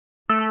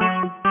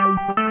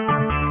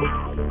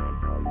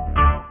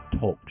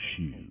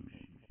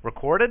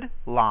Recorded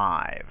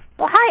live.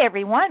 Well, hi,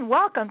 everyone.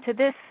 Welcome to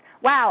this,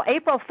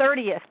 April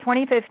 30th,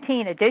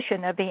 2015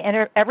 edition of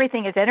the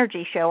Everything is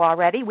Energy show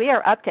already. We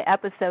are up to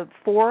episode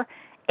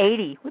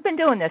 480. We've been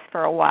doing this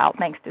for a while,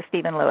 thanks to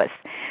Stephen Lewis.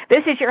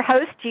 This is your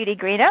host, Judy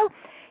Greeno,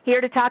 here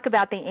to talk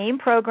about the AIM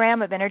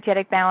program of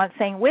energetic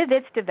balancing with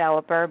its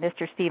developer,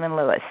 Mr. Stephen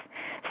Lewis.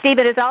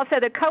 Stephen is also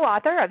the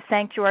co-author of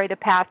Sanctuary, The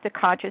Path to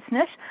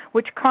Consciousness,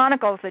 which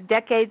chronicles the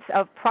decades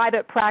of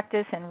private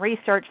practice and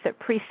research that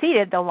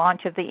preceded the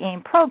launch of the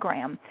AIM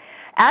program.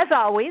 As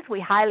always, we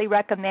highly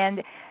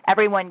recommend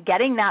everyone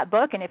getting that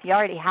book, and if you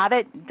already have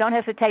it, don't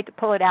hesitate to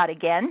pull it out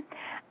again.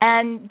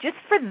 And just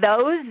for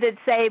those that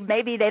say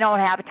maybe they don't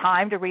have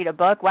time to read a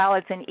book, well,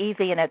 it's an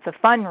easy and it's a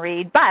fun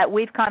read, but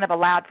we've kind of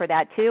allowed for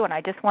that too, and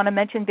I just want to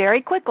mention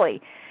very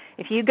quickly,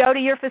 if you go to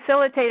your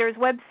facilitator's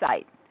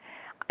website,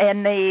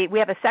 and we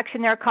have a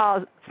section there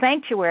called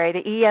Sanctuary,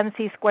 the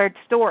EMC2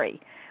 story.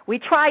 We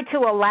try to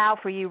allow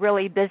for you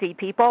really busy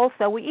people,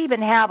 so we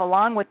even have,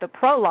 along with the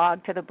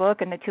prologue to the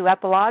book and the two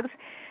epilogues,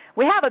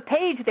 we have a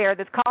page there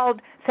that's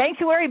called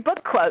Sanctuary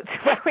Book Quotes,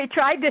 where we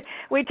tried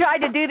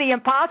to do the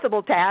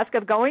impossible task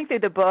of going through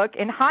the book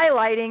and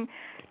highlighting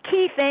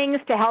key things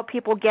to help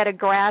people get a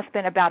grasp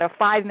in about a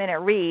 5-minute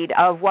read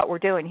of what we're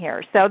doing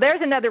here. So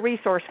there's another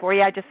resource for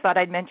you. I just thought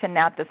I'd mention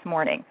that this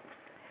morning.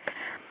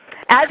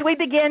 As we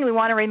begin, we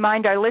want to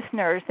remind our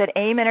listeners that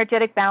AIM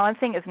energetic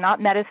balancing is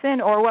not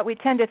medicine or what we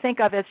tend to think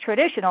of as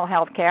traditional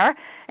health care,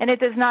 and it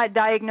does not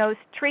diagnose,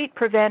 treat,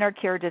 prevent, or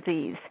cure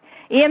disease.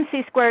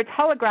 EMC2's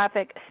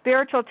holographic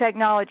spiritual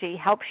technology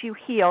helps you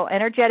heal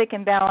energetic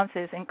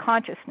imbalances in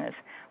consciousness,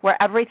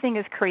 where everything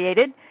is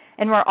created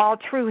and where all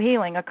true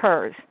healing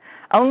occurs.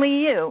 Only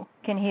you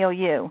can heal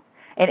you,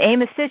 and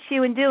AIM assists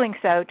you in doing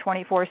so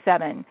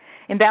 24/7.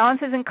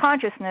 Imbalances in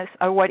consciousness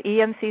are what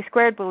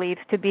EMC2 believes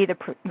to be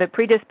the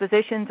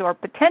predispositions or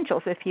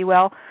potentials, if you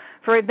will,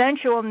 for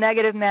eventual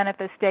negative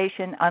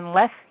manifestation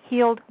unless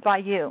healed by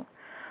you.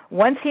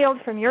 Once healed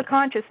from your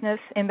consciousness,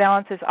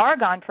 imbalances are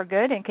gone for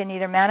good and can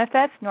neither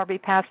manifest nor be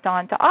passed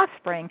on to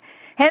offspring.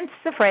 Hence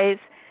the phrase,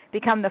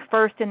 become the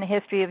first in the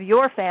history of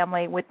your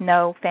family with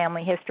no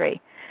family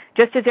history.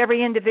 Just as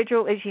every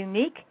individual is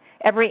unique,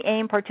 every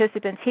AIM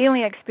participant's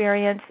healing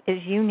experience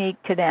is unique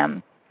to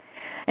them.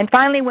 And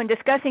finally, when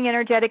discussing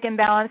energetic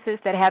imbalances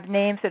that have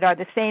names that are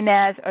the same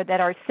as or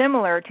that are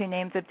similar to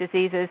names of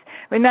diseases,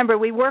 remember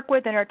we work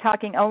with and are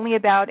talking only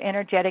about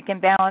energetic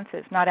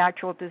imbalances, not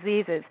actual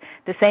diseases.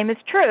 The same is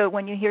true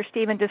when you hear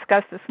Stephen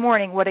discuss this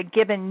morning what a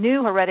given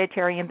new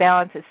hereditary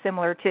imbalance is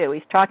similar to.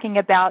 He's talking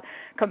about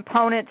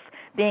components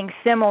being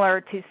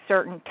similar to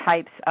certain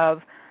types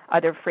of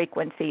other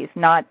frequencies,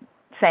 not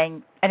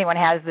saying anyone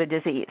has the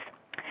disease.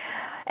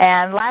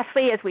 And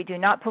lastly, as we do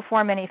not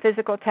perform any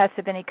physical tests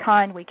of any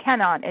kind, we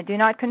cannot and do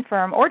not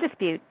confirm or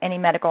dispute any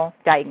medical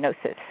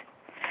diagnosis.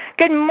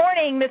 Good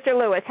morning, Mr.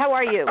 Lewis. How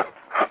are you?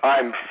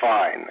 I'm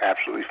fine,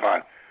 absolutely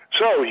fine.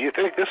 So, you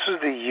think this is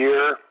the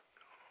year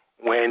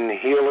when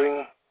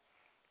healing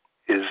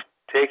is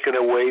taken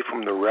away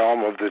from the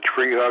realm of the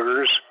tree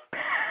huggers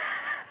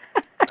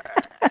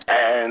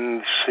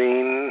and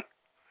seen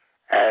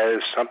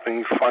as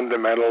something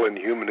fundamental in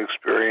human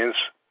experience?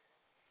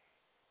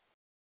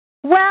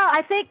 Well,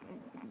 I think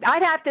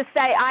I'd have to say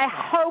I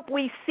hope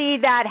we see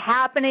that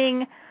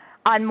happening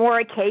on more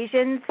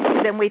occasions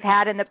than we've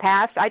had in the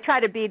past. I try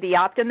to be the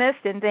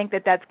optimist and think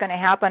that that's going to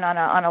happen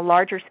on a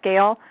larger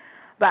scale.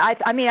 But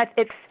I mean,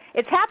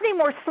 it's happening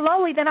more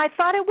slowly than I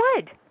thought it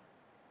would.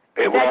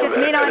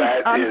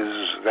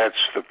 That's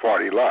the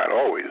party line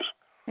always.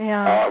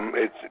 Yeah.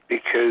 It's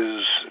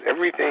because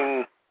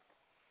everything,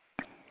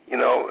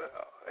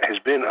 has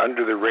been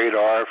under the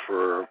radar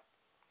for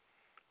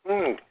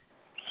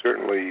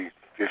certainly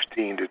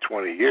 15 to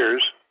 20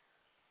 years.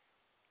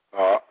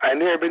 And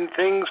there have been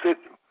things that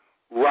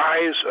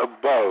rise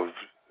above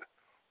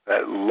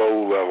that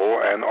low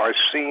level and are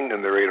seen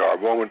in the radar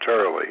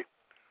momentarily,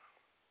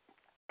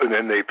 and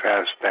then they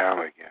pass down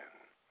again.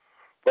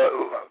 But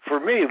for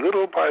me,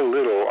 little by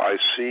little, I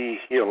see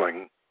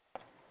healing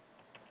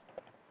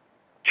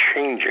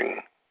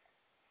changing.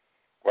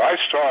 When I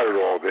started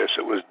all this,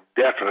 it was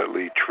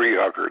definitely tree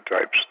hugger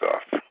type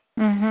stuff.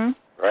 Mm-hmm.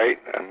 Right?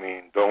 I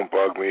mean, don't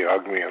bug me,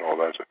 hug me, and all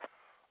that stuff.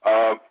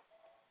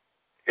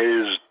 It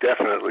is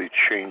definitely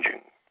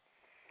changing.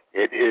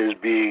 It is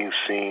being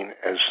seen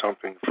as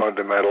something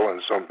fundamental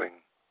and something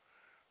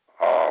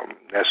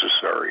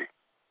necessary.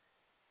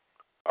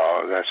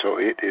 So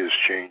it is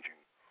changing.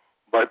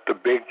 But the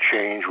big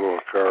change will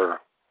occur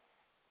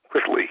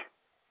quickly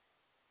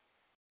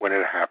when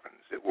it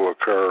happens. It will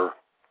occur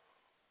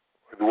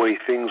the way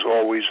things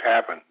always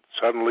happen.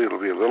 Suddenly it'll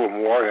be a little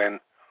more, and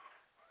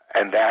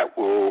that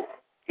will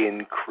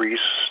increase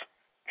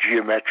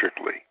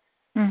geometrically.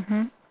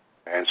 Mm-hmm.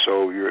 And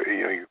so what you're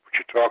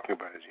talking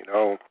about is,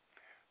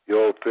 the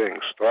old thing,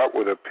 start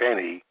with a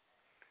penny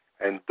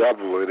and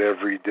double it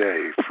every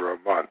day for a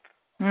month.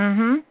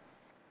 Mm-hmm.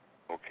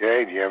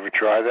 Okay, do you ever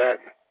try that?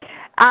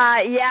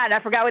 Yeah, and I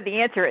forgot what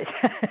the answer is.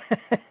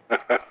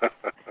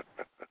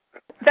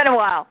 It's been a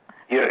while.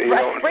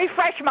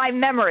 refresh my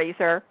memory,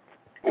 sir.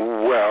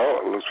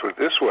 Well, let's put it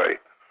this way.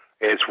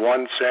 It's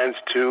 1 cent,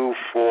 2,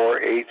 4,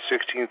 8,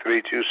 16,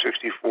 32,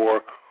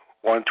 64,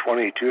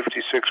 120,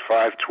 256,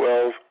 5,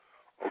 12,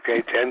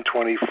 okay, 10,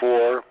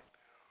 24,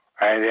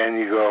 and then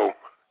you go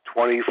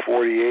 20,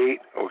 48,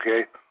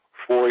 okay,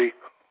 40.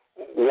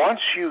 Once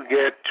you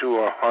get to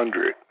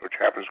 100, which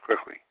happens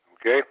quickly,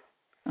 okay,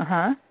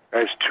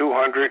 that's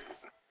 200,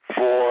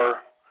 4,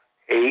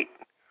 8,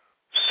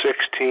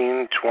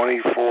 16,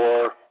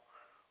 24,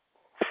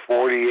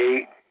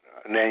 48,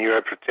 and then you're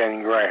up to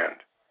 10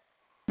 grand.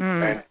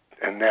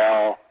 And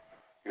now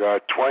you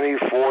got 20,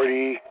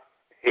 40,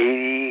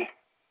 80,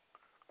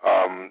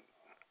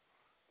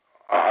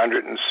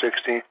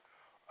 160.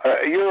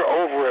 You're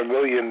over $1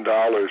 million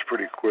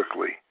pretty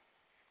quickly.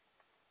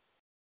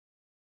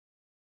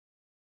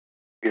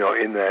 In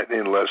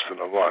less than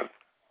a month.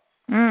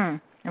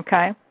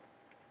 Okay.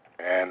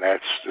 And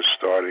that's just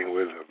starting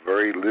with a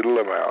very little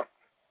amount.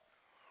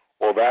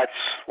 Well, that's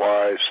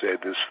why I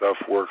said this stuff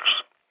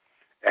works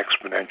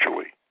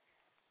exponentially.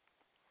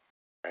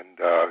 And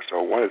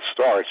so when it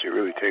starts, it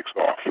really takes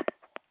off.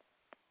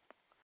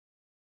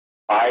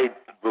 I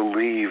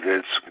believe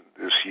that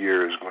this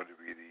year is going to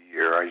be the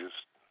year. I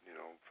just,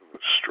 have a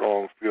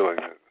strong feeling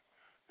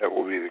that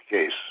will be the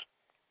case.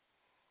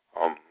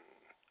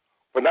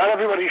 But not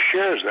everybody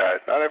shares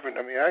that. I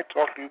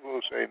talk to people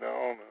who say, no,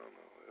 I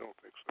don't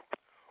think so.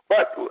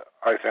 But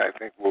I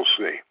think we'll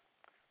see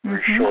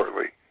very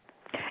shortly.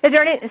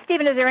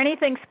 Stephen, is there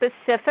anything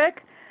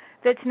specific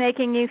that's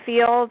making you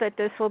feel that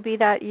this will be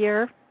that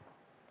year?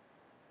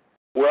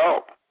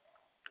 Well,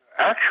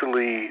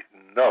 actually,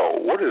 no.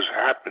 What has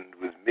happened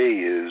with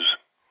me is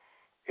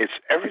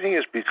everything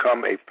has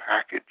become a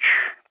package.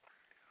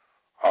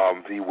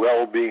 The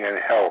well-being and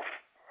health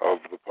of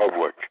the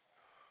public,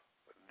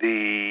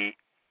 the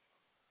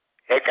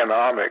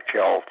economic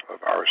health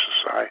of our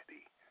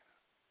society.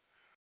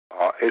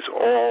 It's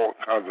all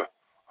kind of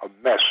a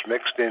mess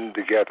mixed in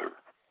together.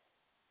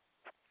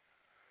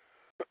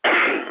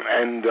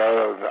 And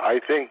I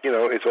think,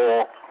 it's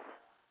all...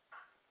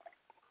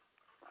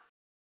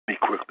 Let me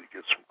quickly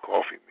get some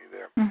coffee in me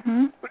there.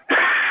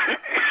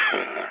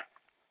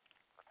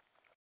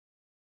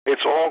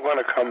 It's all going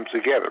to come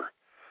together.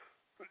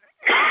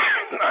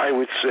 I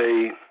would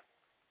say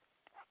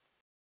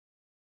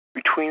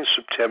between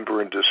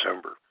September and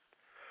December.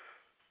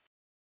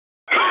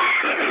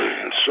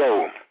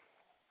 So,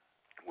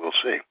 we'll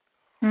see.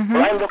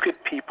 But I look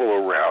at people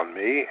around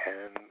me,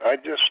 and I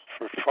just,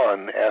 for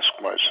fun, ask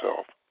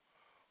myself,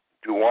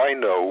 do I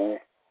know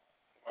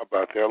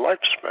about their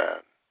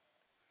lifespan?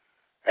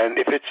 And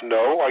if it's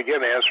no, I get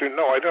an answer,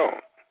 no, I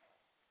don't.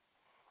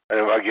 And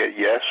if I get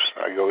yes,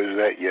 I go, is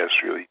that yes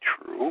really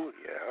true?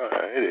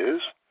 Yeah, it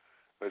is.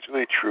 If it's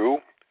really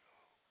true,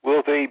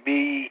 will they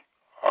be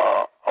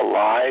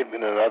alive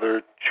in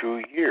another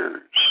 2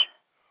 years?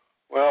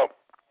 Well,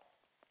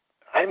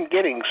 I'm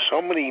getting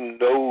so many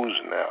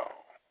no's now.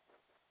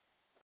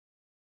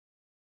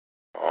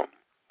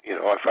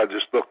 If I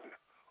just look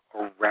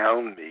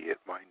around me at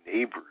my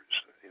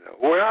neighbors,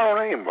 well, I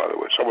don't name, by the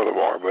way, some of them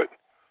are, but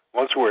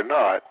once we're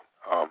not,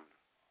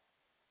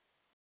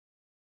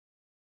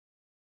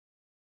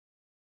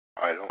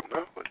 I don't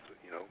know. But,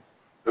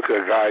 look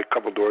at a guy a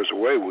couple doors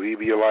away. Will he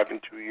be alive in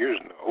 2 years?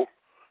 No.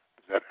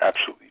 Is that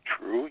absolutely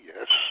true?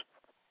 Yes.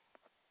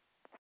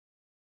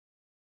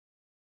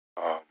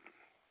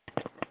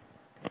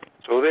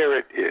 So there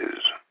it is.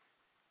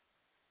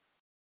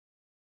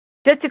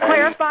 Just to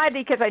clarify,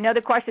 because I know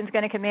the question's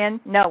going to come in.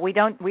 No, we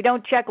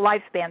don't check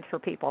lifespans for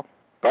people.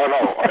 No,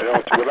 I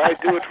don't. But I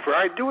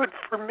do it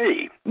for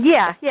me.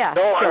 Yeah.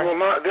 No, sure. I will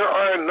not. There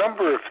are a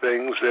number of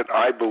things that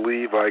I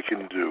believe I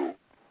can do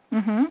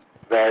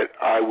that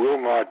I will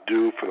not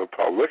do for the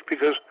public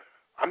because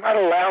I'm not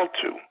allowed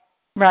to.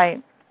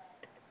 Right.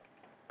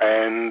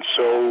 And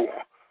so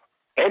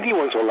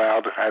anyone's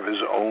allowed to have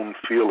his own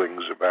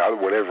feelings about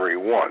whatever he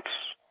wants.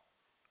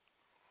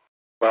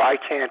 But I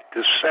can't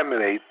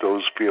disseminate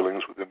those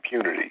feelings with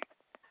impunity.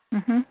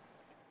 And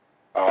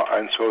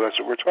so that's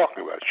what we're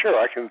talking about. Sure,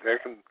 I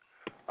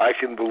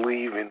can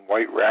believe in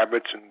white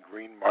rabbits and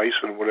green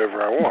mice and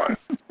whatever I want.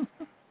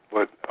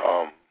 But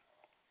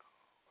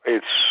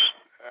it's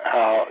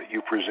how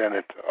you present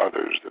it to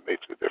others that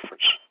makes a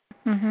difference.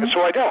 And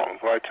so I don't.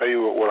 But I tell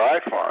you what I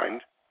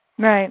find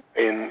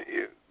in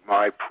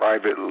my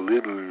private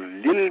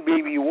little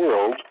baby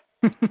world,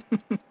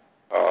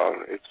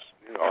 it's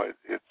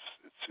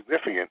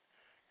significant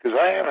because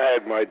I have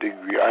had my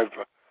degree.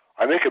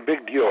 I make a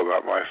big deal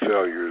about my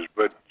failures,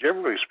 but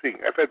generally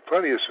speaking, I've had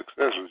plenty of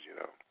successes.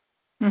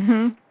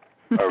 I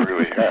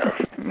really have.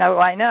 No,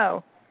 I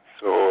know.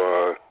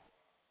 So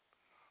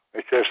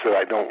it's just that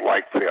I don't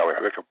like failing.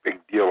 I make a big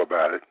deal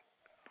about it.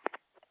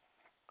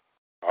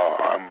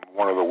 I'm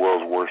one of the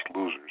world's worst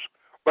losers.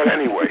 But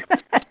anyway,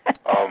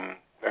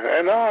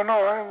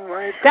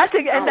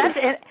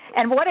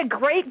 and what a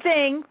great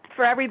thing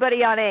for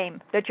everybody on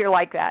AIM that you're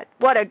like that.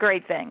 What a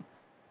great thing.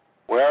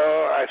 Well,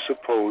 I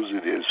suppose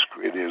it is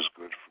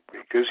good for me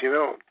because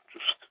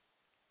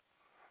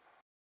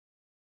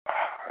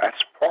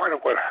part of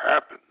what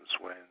happens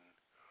when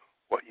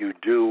what you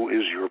do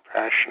is your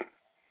passion.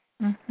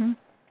 Mm-hmm.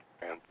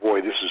 And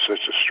boy, this is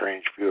such a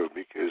strange field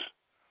because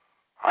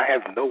I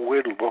have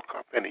nowhere to look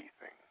up anything.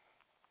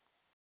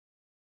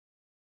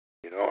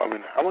 I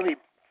mean, how many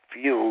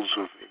fields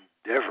of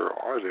endeavor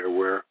are there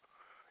where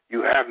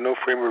you have no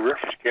frame of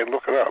reference? You can't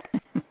look it up.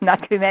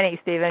 Not too many,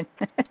 Stephen.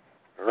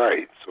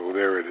 Right, so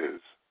there it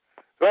is.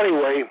 So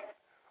anyway,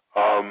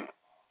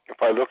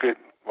 if I look at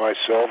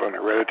myself and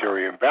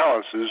hereditary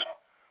imbalances,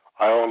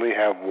 I only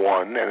have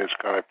one, and it's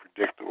kind of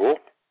predictable,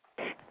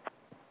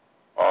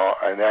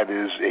 and that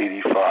is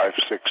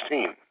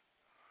 85-16.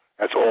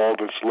 That's all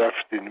that's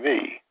left in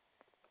me.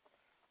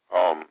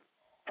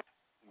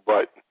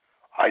 But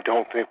I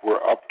don't think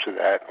we're up to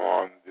that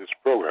on this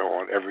program,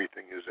 on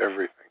Everything is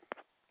Everything.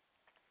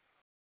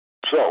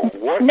 So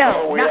what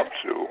are we up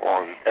to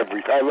on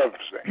everything? I love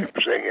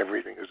saying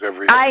Everything is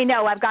Everything. I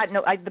know. I've gotten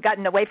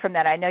away from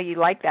that. I know you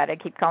like that. I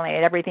keep calling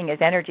it Everything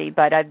is Energy,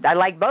 but I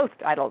like both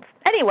titles.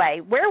 Anyway,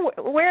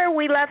 where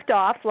we left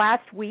off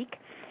last week,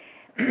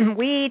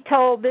 we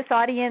told this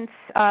audience,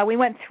 we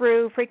went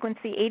through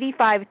frequency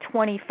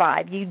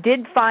 8525. You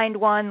did find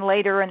one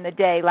later in the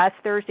day. Last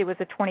Thursday was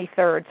the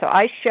 23rd. So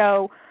I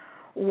show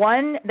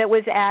one that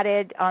was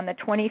added on the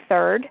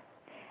 23rd.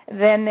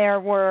 Then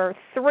there were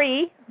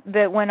 3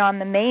 that went on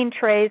the main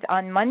trays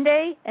on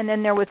Monday, and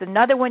then there was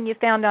another one you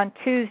found on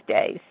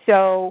Tuesday.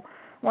 So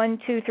 1,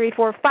 2, 3,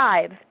 4,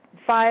 5.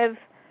 5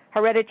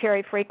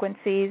 hereditary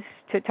frequencies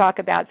to talk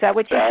about. Is that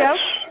what you show?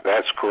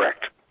 That's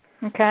correct.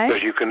 Okay.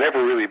 Because you can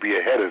never really be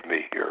ahead of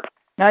me here.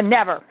 No,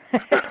 never.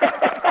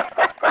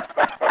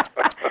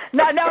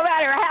 No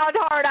matter how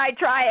hard I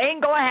try, it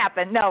ain't going to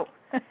happen. No.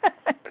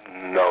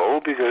 No,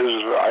 because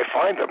I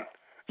find them.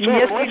 So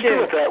yes, let's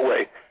do it that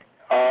way.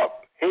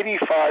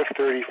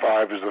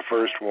 8535 is the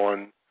first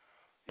one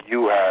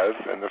you have,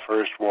 and the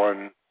first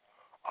one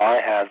I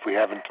have we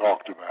haven't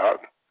talked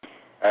about.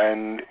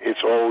 And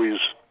it's always,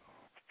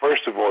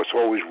 first of all, it's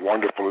always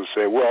wonderful to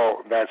say,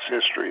 well, that's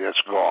history,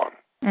 that's gone.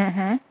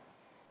 Mm-hmm.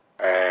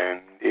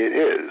 And it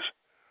is.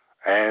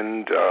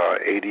 And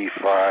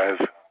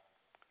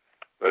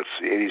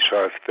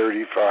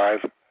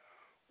 8535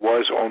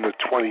 was on the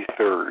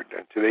 23rd.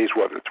 And today's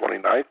what, the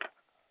 29th?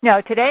 No,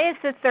 today is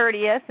the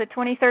 30th. The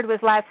 23rd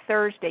was last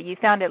Thursday. You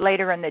found it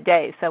later in the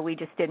day, so we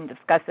just didn't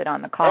discuss it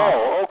on the call.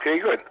 Oh, okay,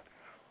 good.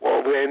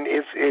 Well, then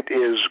it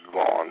is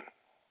gone.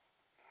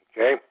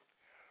 Okay?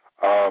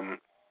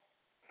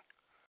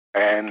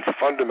 And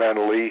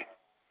fundamentally,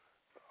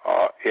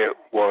 it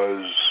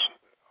was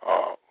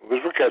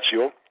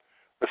rickettsial.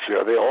 Let's see,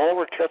 are they all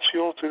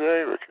rickettsial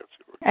today?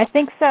 I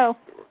think so.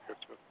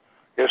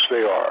 Yes,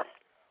 they are.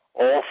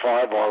 All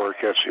 5 are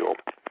rickettsial.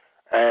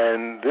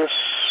 And this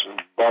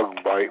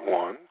bug bite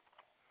one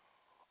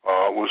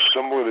was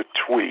similar to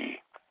twee,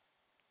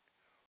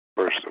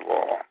 first of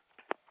all,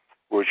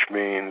 which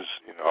means,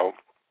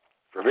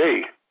 for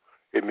me,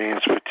 it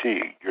means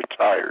fatigue. You're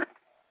tired.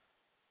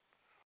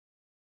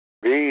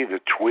 For me,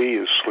 the twee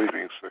is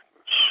sleeping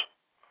sickness.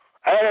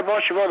 I had a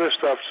bunch of other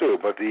stuff, too,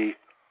 but the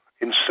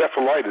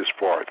encephalitis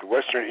part, the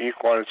Western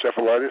equine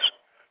encephalitis,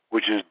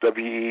 which is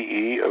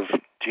WEE of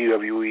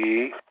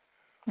TWEE,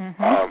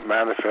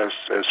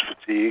 manifests as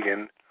fatigue,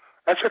 and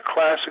that's a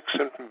classic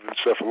symptom of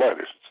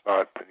encephalitis. It's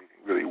not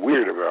anything really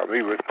weird about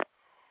me, but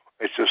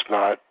it's just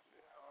not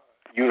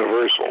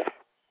universal.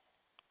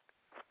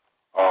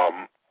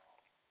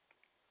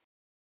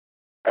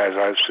 As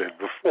I've said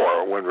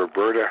before, when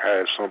Roberta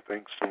has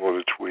something similar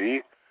to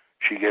twee,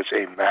 she gets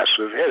a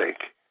massive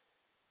headache.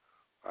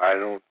 I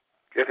don't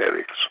get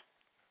headaches,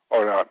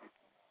 or not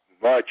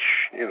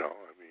much,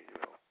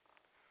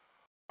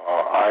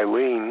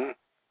 Eileen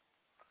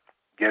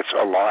gets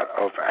a lot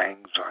of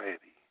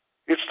anxiety.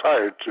 Gets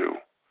tired, too.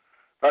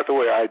 Not the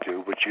way I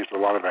do, but she has a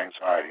lot of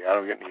anxiety. I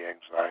don't get any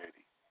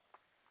anxiety.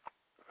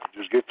 I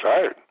just get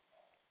tired.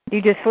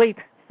 You just sleep.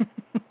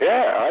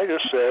 Yeah, I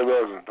just say,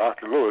 well,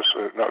 Dr. Lewis,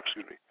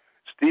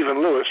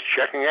 Stephen Lewis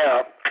checking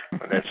out,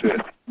 and that's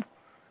it.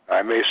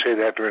 I may say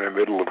that during the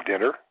middle of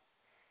dinner.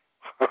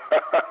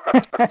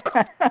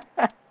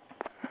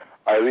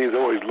 Eileen's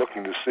always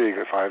looking to see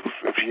if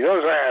she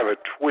knows I have a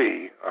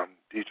twee, I'm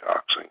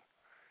detoxing.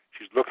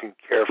 She's looking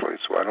carefully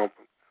so I don't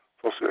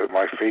supposed to have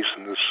my face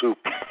in the soup.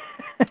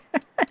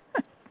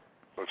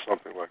 Or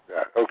something like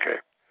that. Okay.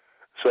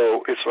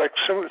 So it's like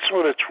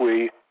similar to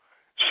twee,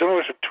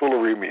 similar to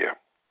tularemia.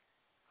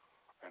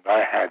 And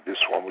I had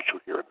this one, which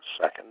you'll hear in a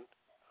second.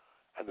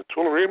 And the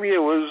tularemia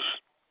was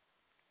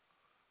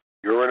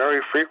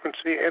urinary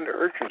frequency and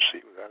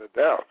urgency, without a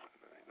doubt.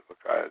 The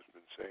guy has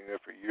been saying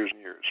that for years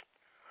and years.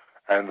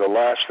 And the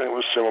last thing it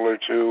was similar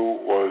to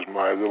was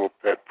my little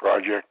pet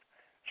project,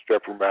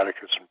 Strep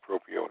rheumaticus and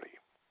propione.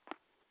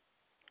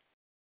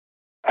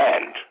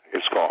 And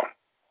it's gone.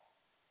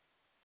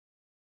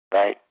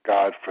 Thank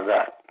God for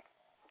that.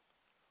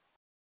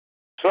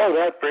 So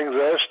that brings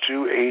us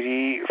to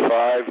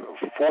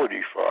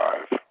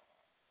 8545.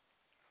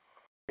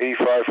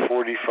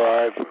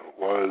 8545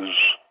 was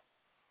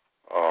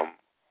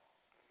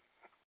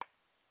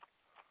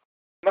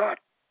not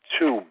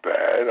too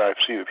bad. I've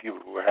seen the people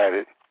who had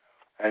it.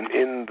 And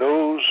in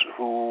those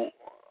who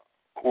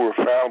were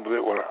found with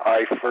it, when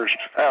I first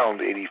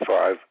found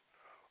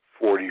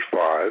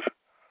 8545,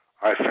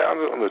 I found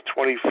it on the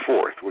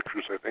 24th, which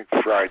was, I think,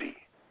 Friday.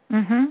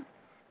 Mm-hmm.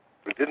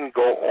 It didn't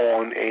go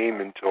on AIM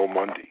until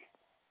Monday.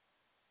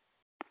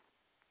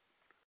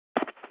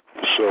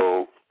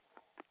 So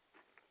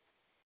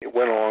it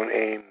went on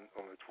AIM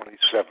on the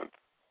 27th.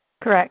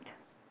 Correct.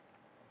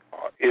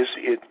 Is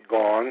it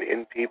gone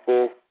in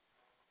people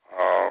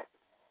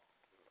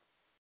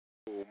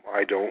whom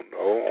I don't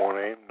know on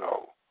AIM?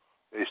 No.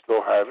 They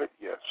still have it?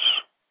 Yes.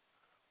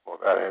 Well,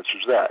 that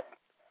answers that.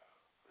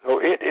 So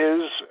it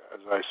is,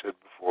 as I said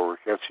before,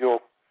 rickettsial,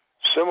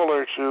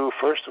 similar to,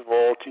 first of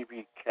all,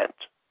 TB Kent,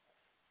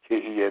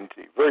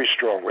 K-E-N-T, very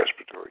strong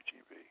respiratory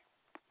TB.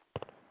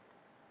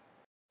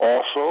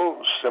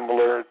 Also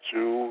similar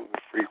to the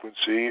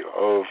frequency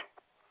of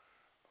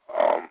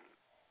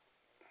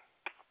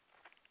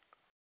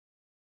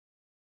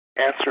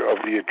cancer of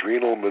the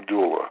adrenal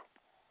medulla.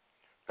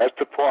 That's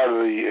the part of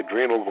the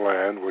adrenal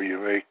gland where you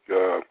make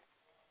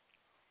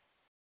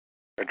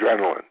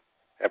adrenaline,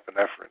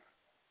 epinephrine.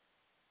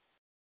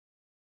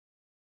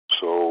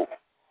 So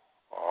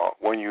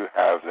when you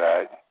have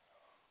that,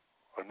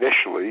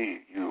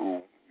 initially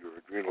your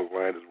adrenal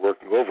gland is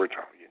working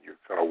overtime and you're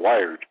kind of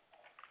wired.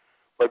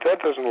 But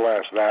that doesn't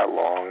last that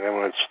long. And then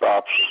when it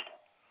stops,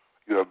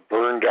 you have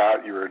burned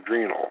out your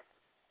adrenal,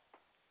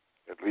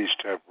 at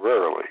least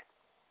temporarily.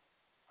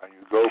 And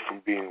you go from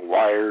being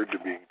wired to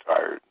being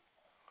tired.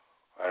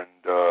 And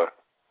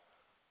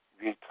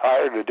being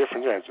tired in a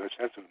different sense, a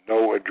sense of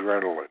no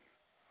adrenaline.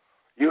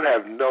 You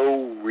have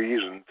no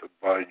reason to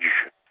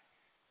budge.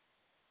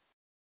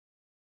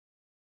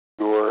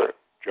 You're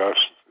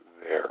just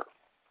there.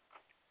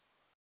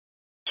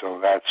 So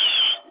that's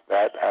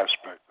that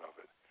aspect of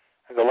it.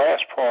 And the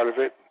last part of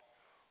it,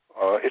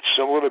 it's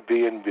similar to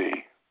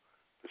B&B.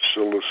 The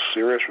Bacillus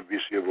cereus or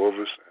BC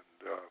ovis, and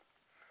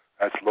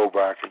that's low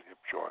back and hip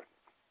joint.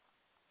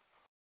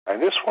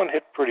 And this one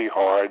hit pretty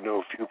hard. I know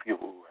a few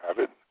people who have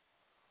it.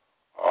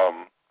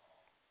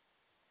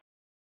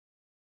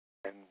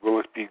 And will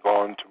it be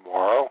gone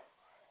tomorrow?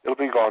 It'll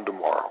be gone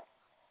tomorrow.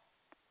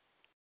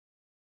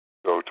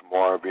 So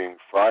tomorrow being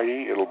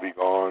Friday, it'll be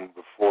gone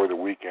before the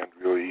weekend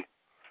really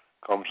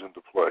comes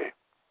into play.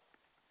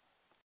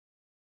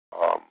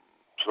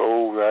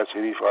 So that's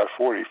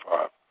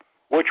 8545,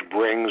 which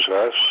brings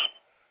us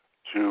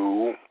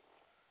to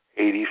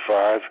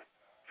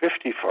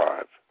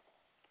 8555,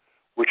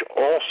 which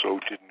also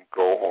didn't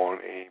go on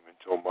AIM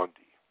until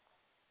Monday.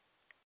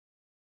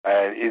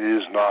 And it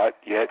is not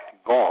yet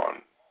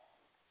gone.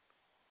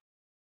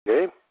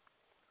 Okay?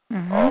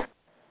 Mm-hmm.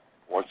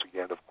 Once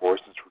again, of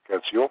course, it's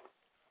rickettsial.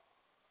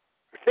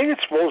 The thing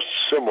it's most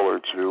similar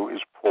to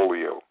is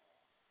polio.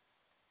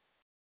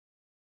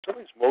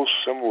 Something that's most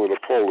similar to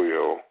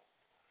polio,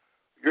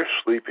 your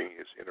sleeping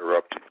is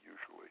interrupted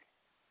usually.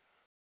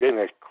 Getting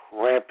that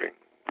cramping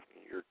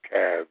in your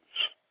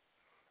calves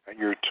and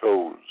your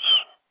toes.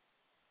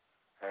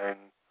 And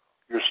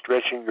you're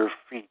stretching your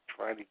feet,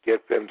 trying to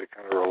get them to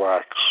kind of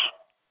relax.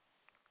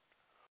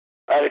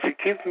 And if you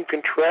keep them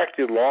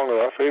contracted long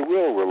enough, they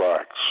will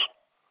relax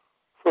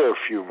for a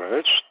few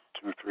minutes,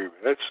 2-3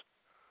 minutes,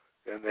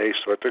 and they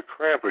start to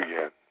cramp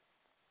again.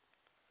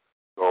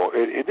 So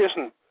it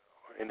isn't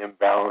an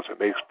imbalance that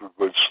makes for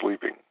good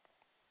sleeping.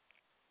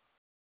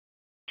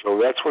 So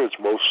that's what it's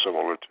most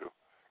similar to.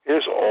 It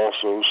is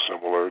also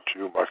similar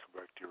to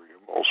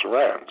Mycobacterium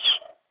ulcerans.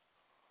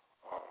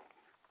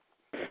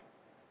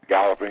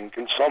 Galloping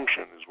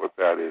consumption is what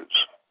that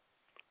is.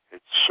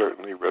 It's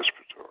certainly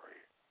respiratory.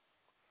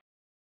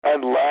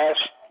 And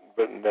last,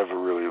 but never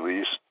really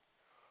least,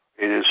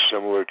 it is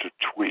similar to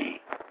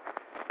TWE.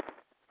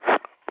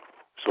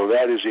 So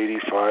that is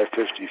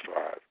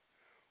 8555.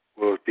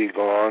 Will it be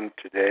gone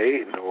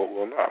today? No, it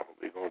will not. It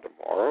will be gone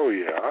tomorrow,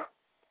 yeah.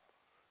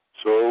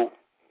 So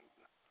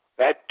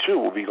that, too,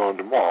 will be gone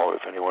tomorrow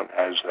if anyone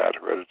has that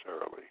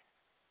hereditarily.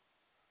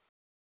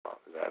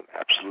 Is that an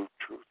absolute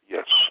truth?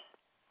 Yes.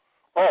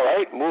 All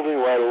right, moving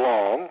right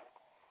along,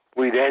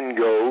 we then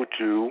go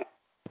to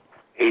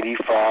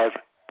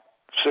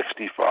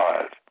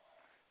 8565.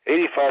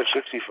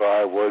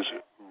 8565 was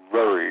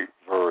very,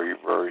 very,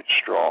 very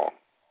strong.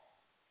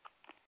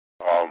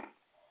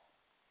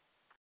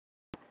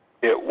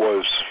 It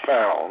was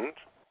found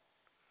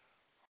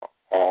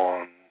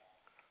on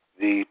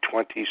the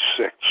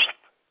 26th.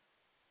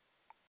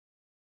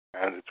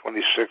 And the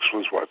 26th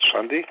was what,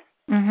 Sunday?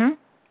 Mm-hmm.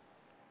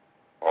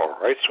 All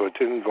right, so it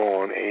didn't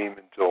go on AIM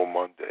until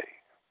Monday.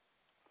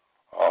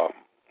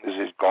 Is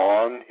it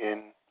gone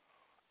in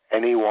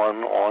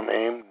anyone on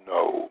AIM?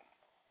 No.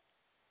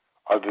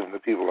 Other than the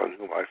people on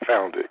whom I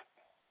found it.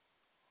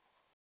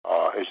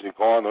 Is it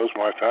gone, those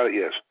whom I found it?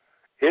 Yes.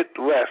 It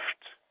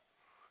left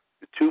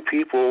the two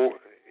people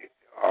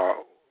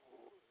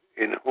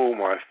in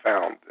whom I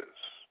found this.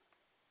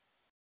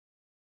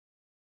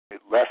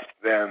 It left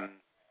them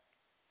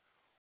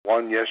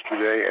one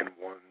yesterday and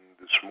one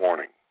this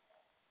morning.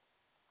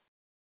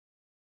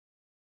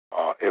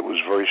 It was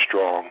very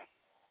strong.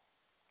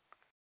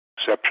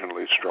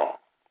 exceptionally strong.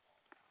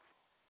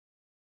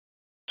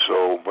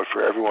 So, but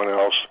for everyone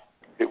else,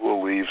 it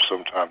will leave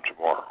sometime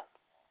tomorrow.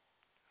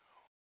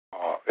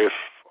 If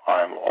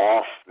I'm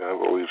off, then it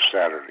will leave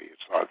Saturday.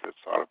 It's not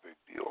a big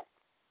deal.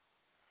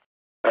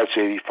 That's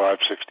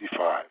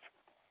 8565.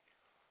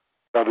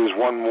 Now there's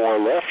one more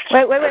left.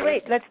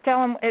 Wait. Let's tell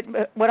them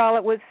what all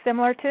it was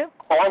similar to.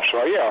 Oh, I'm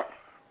sorry, yeah.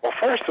 Well,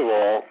 first of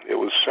all, it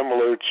was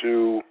similar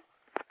to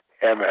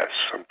MS.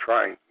 I'm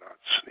trying not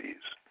to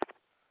sneeze,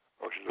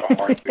 which is a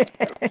hard thing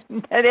to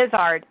do. It is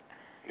hard.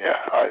 Yeah,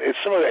 it's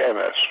similar to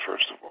MS,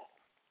 first of all.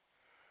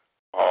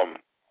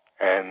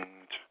 And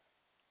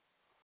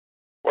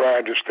what I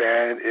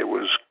understand, it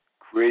was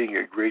creating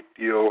a great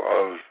deal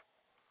of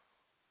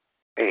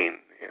pain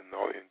in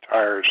the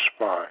entire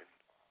spine.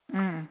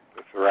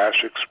 The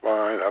thoracic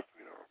spine, up,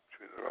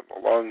 between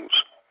the lungs,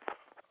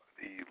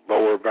 the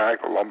lower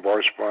back, the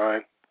lumbar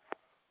spine,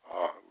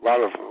 a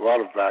lot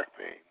of back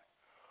pain.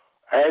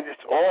 And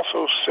it's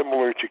also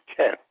similar to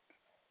Kent,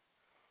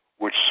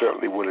 which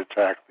certainly would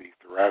attack the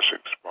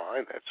thoracic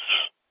spine. That's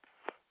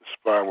the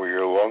spine where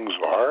your lungs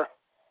are.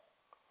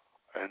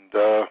 And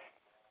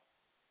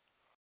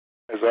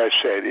as I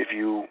said, if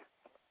you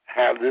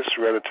have this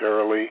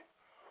hereditarily,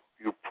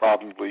 you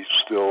probably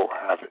still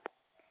have it.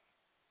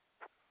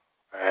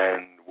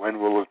 And when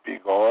will it be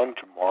gone?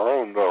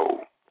 Tomorrow?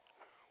 No.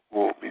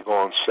 Will it be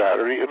gone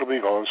Saturday? It'll be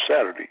gone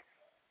Saturday.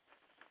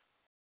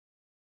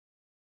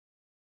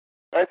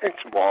 I think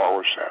tomorrow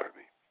or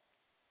Saturday.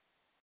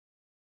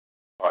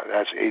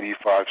 That's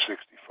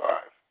 8565.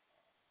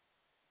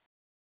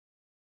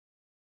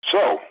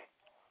 So,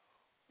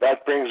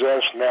 that brings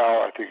us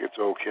now, I think it's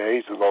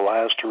okay, to the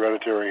last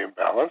hereditary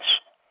imbalance,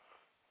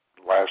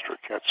 the last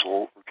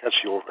rickettsial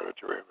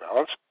hereditary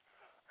imbalance,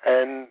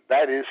 and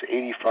that is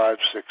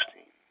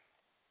 8516.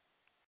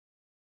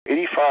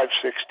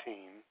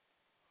 8516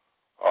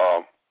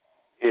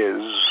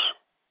 is,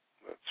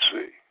 let's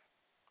see,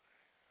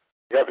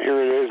 yep,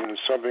 here it is, and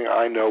it's something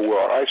I know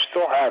well. I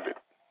still have it.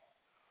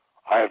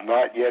 I have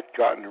not yet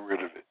gotten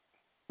rid of it.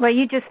 Well,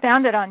 you just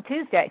found it on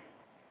Tuesday,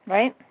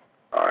 right?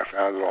 I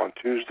found it on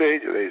Tuesday.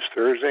 Today's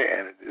Thursday,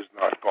 and it is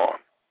not gone.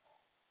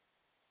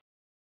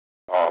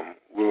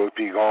 Will it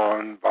be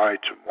gone by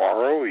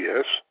tomorrow?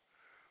 Yes.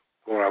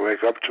 When I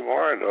wake up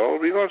tomorrow? No,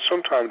 it'll be gone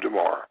sometime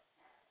tomorrow.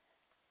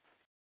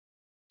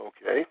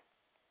 Okay.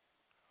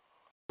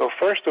 So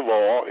first of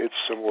all, it's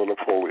similar to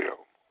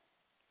polio.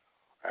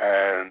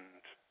 And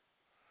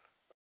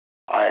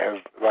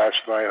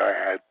last night I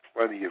had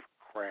plenty of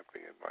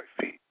cramping in my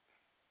feet.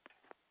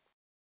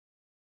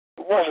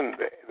 It wasn't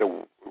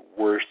the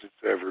worst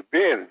it's ever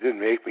been. It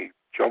didn't make me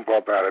jump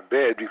up out of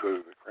bed because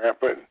of the cramp,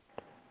 but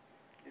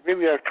it made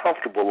me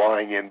uncomfortable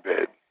lying in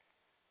bed.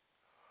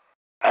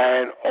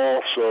 And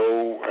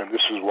also, and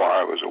this is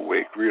why I was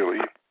awake really,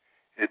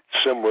 it's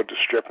similar to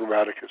strep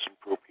rheumaticus and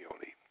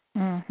propione.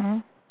 Mm-hmm.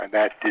 And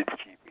that did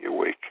keep me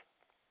awake.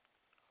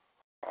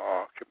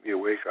 Kept me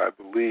awake, I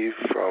believe,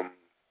 from,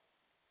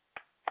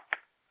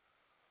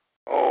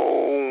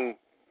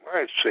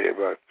 I'd say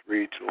about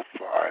 3 till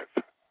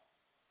 5.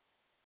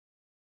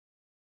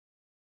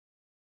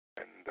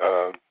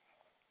 And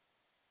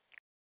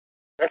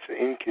that's an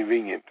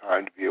inconvenient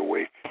time to be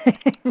awake.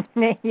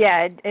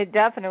 Yeah, it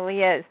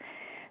definitely is.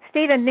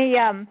 Stephen,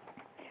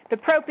 the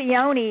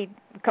propione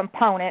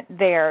component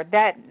there,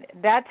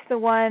 that's the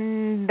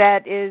one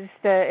that is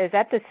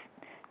that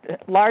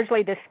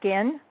largely the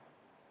skin?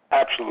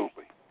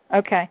 Absolutely.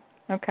 Okay.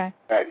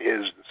 That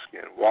is the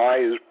skin. Why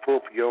is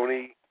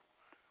propione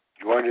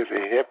joined at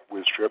the hip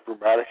with strep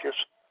rheumaticus?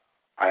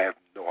 I have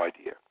no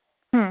idea.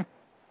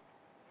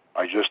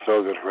 I just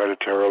know that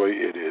hereditarily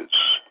it is.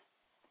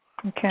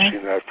 Okay. I've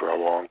seen that for a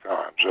long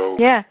time. So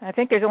yeah, I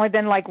think there's only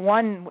been like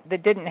one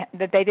that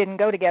they didn't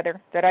go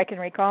together that I can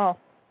recall.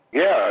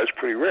 Yeah, it's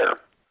pretty rare.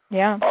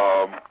 Yeah.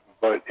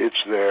 But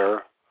it's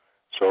there,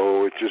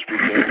 so it just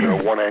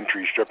became one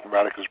entry strep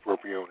rheumaticus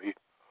propione,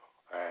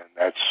 and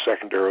that's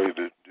secondarily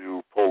to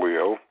do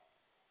polio.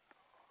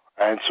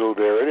 And so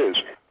there it is.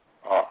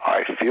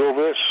 I feel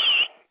this.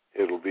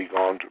 It'll be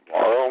gone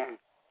tomorrow,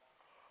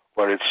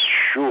 but it's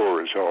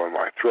sure as hell in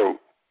my throat,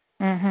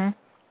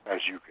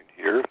 as you can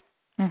hear.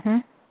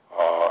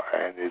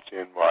 And it's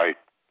in my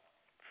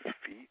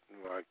feet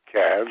and my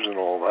calves and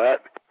all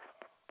that.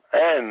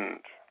 And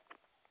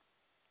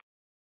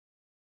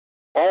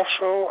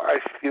also, I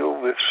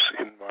feel this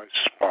in my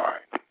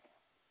spine,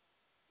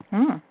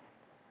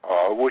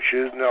 which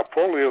is, now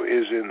polio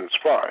is in the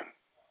spine.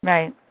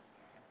 Right.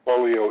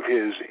 Polio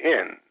is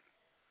in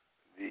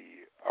the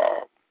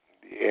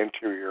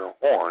anterior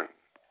horn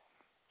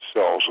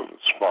cells of the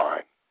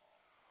spine.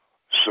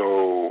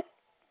 So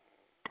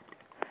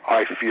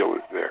I feel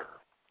it there.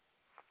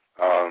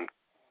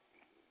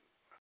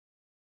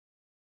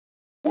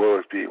 Will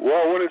it be?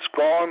 Well, when it's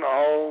gone,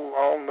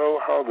 I'll know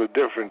how the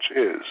difference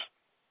is.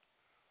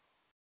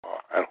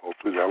 And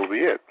hopefully that'll be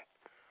it.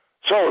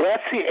 So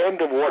that's the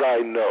end of what I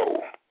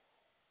know.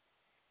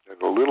 There's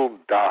a little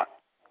dot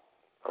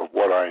of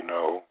what I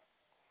know.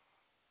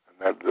 And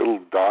that little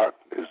dot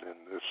is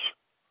in this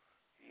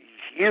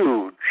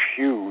huge,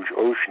 huge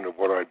ocean of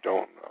what I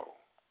don't know.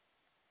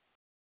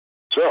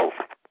 So,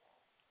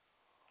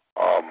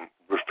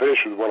 we're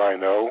finished with what I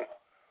know.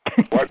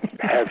 What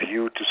have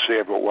you to say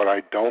about what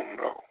I don't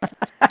know?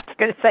 I was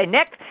going to say,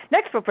 next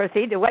we'll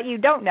proceed to what you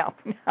don't know.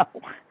 No.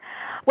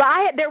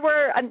 Well, there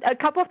were a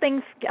couple of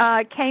things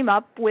came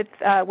up with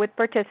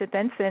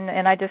participants,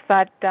 and I just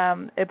thought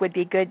it would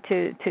be good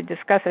to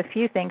discuss a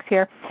few things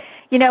here.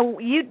 You know,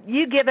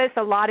 you give us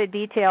a lot of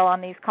detail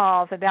on these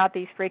calls about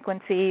these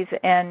frequencies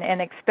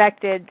and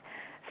expected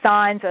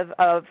signs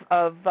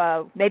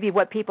of maybe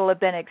what people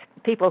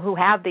who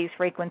have these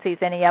frequencies,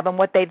 any of them,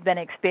 what they've been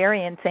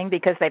experiencing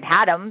because they've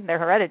had them, they're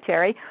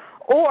hereditary,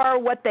 or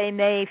what they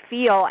may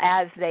feel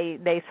as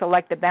they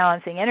select the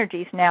balancing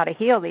energies now to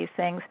heal these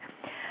things.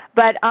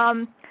 But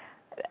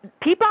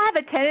people have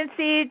a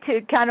tendency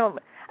to kind of,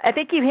 I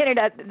think you hinted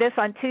at this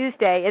on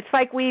Tuesday, it's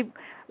like we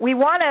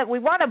want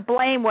to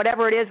blame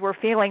whatever it is we're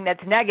feeling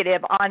that's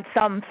negative on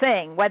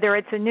something, whether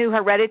it's a new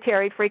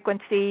hereditary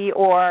frequency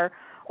or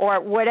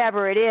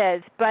whatever it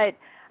is. But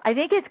I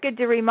think it's good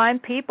to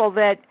remind people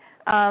that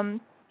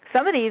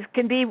some of these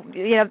can be,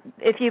 you know,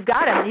 if you've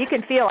got them, you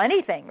can feel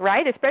anything,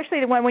 right?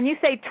 Especially when you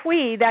say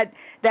TWE,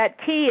 that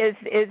T is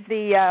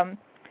the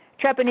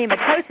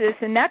treponematosis,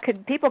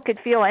 and people could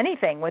feel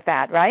anything with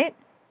that, right?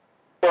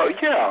 Well,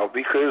 yeah,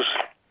 because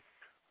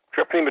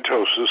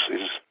treponematosis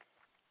is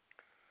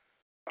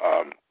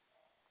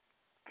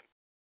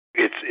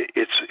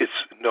it's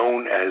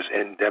known as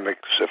endemic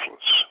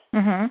syphilis,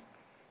 mm-hmm.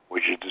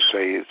 which is to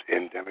say, it's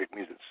endemic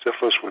means it's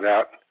syphilis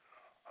without,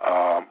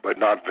 but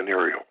not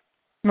venereal.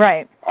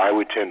 Right. I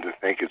would tend to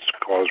think it's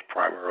caused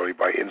primarily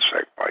by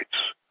insect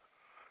bites,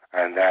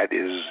 and that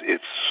is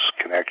its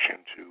connection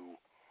to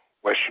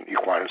Western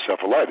equine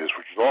encephalitis,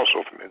 which is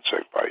also from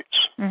insect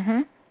bites.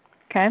 Mm-hmm.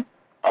 Okay.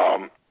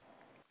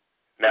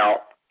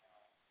 Now,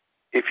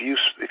 if you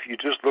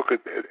just look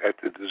at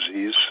the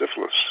disease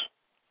syphilis,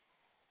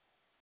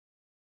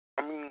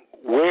 I mean,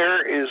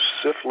 where is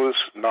syphilis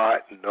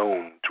not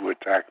known to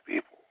attack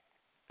people?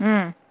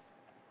 Mm.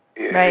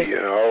 Right. You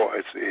know,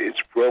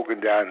 it's broken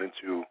down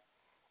into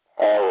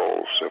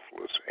oral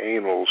syphilis,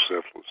 anal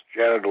syphilis,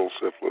 genital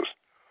syphilis,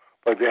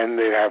 but then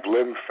they have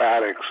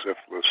lymphatic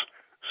syphilis,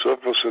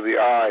 syphilis of the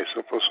eye,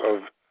 syphilis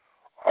of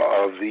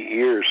the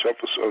ear,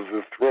 syphilis of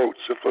the throat,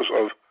 syphilis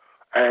of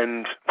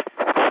and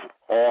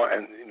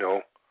you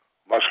know,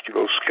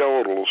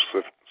 musculoskeletal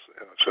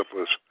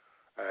syphilis,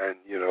 and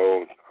you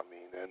know, I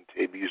mean, and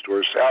tabes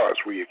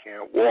dorsalis where you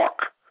can't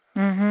walk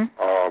mm-hmm.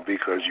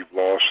 Because you've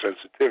lost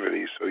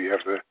sensitivity. So you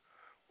have to.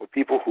 Well,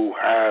 people who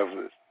have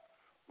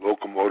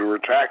locomotor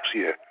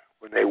ataxia,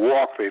 when they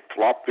walk, they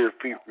flop their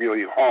feet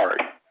really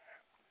hard,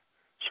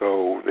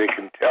 so they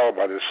can tell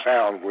by the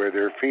sound where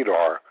their feet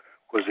are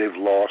because they've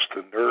lost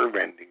the nerve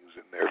endings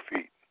in their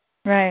feet.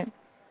 Right.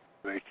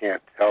 They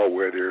can't tell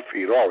where their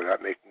feet are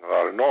without making a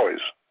lot of noise.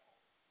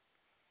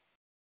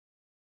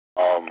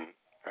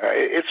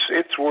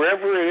 It's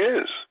wherever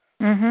it is.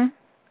 Mm-hmm.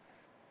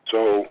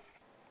 So,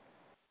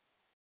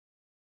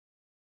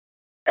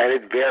 and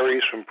it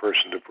varies from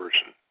person to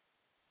person.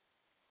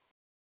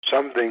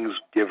 Some things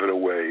give it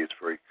away. It's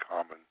very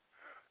common.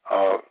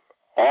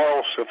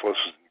 Oral syphilis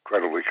is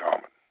incredibly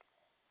common,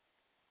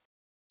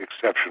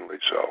 exceptionally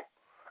so.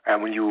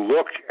 And when you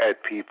look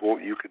at people,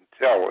 you can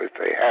tell if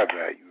they have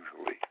that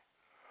usually,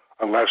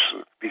 unless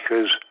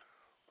because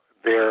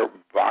their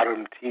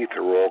bottom teeth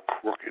are all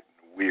crooked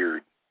and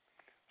weird.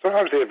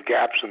 Sometimes they have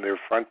gaps in their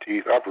front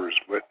teeth, uppers,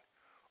 but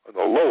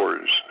the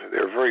lowers,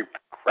 they're very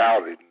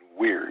crowded and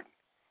weird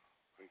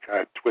and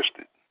kind of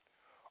twisted,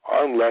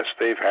 unless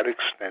they've had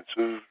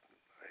extensive,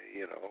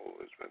 you know,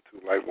 it's been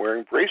through life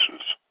wearing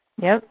braces.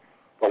 Yep.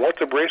 But once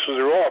the braces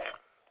are off,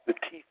 the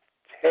teeth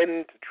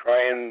tend to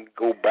try and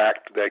go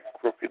back to that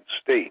crooked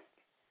state.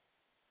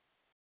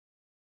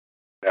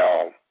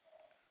 Now,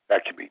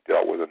 that can be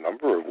dealt with a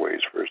number of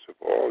ways. First of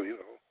all, you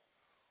know,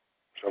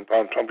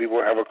 sometimes some people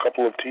have a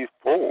couple of teeth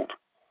pulled.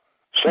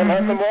 Some mm-hmm.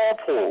 have them all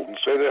pulled and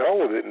say the hell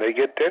with it, and they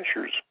get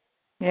dentures.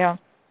 Yeah.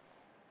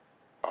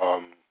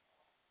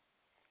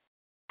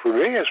 For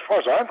me, as far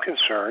as I'm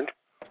concerned,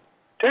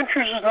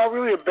 dentures is not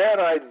really a bad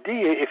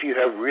idea if you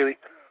have really...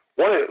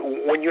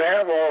 When you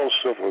have oral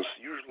syphilis,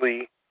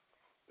 usually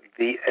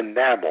the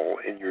enamel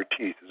in your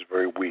teeth is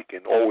very weak,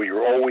 and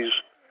you're always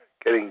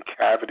getting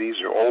cavities,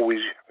 you're always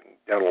having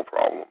dental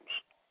problems.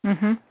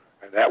 Mm-hmm.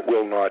 And that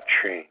will not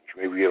change.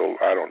 Maybe it'll,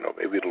 I don't know,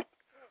 maybe it'll,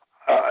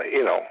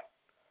 you know,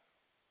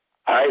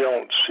 I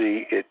don't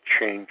see it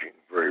changing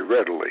very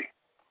readily.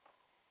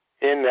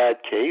 In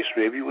that case,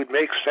 maybe it would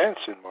make sense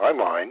in my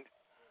mind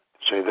to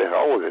say the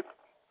hell with it,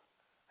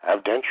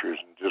 have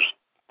dentures and just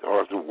don't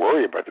have to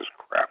worry about this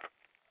crap.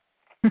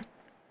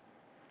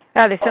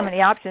 Oh, there's so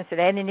many options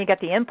today, and then you got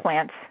the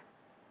implants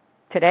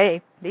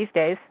today, these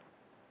days.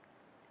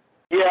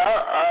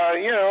 Yeah,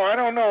 you know, I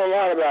don't know a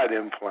lot about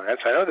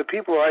implants. I know the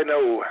people I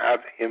know who have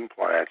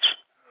implants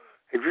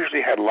have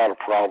usually had a lot of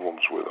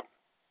problems with them.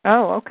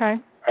 Oh, okay.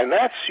 And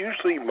that's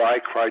usually my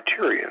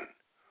criterion.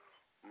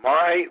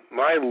 My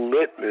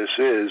litmus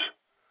is,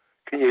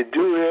 can you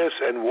do this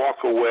and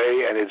walk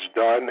away and it's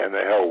done and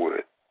the hell with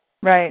it?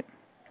 Right.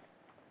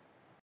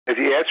 If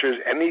the answer is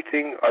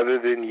anything other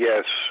than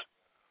yes,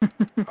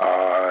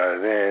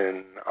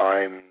 then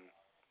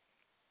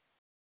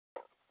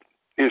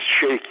it's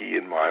shaky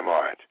in my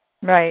mind.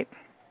 Right.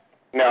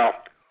 Now,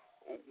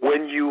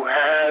 when you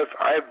have,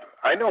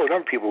 I know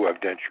some people who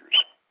have dentures,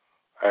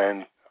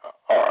 and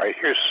all right,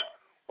 here's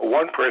what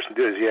one person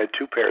did is he had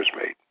 2 pairs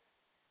made,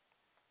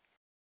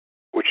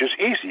 which is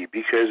easy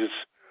because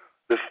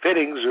the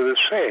fittings are the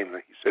same.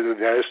 He said to the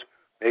dentist,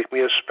 make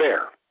me a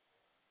spare.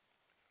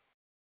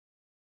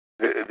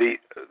 The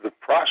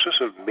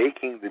process of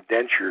making the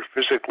denture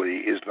physically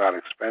is not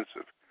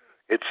expensive.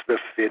 It's the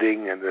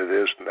fitting and the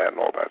this and that and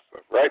all that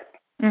stuff, right?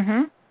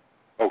 Mm-hmm.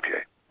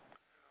 Okay.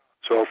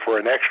 So for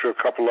an extra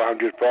couple of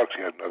 $100,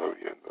 he had another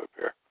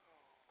pair.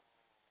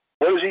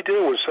 What does he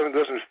do when something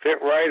doesn't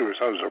fit right or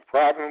there's a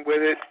problem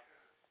with it?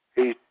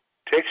 He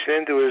takes it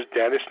into his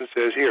dentist and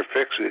says, here,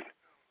 fix it.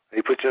 And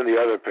he puts in the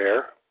other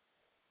pair.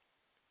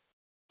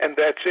 And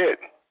that's it.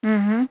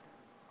 Mm-hmm.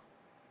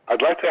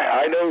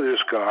 I know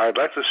this guy. I'd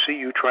like to see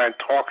you try and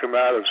talk him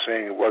out of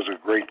saying it was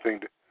a great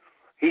thing.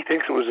 He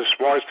thinks it was the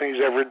smartest thing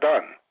he's ever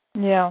done.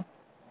 Yeah.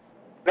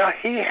 Now,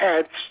 he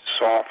had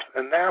soft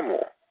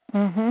enamel.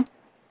 Mm-hmm.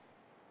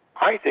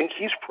 I think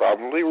he's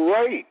probably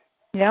right.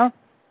 Yeah.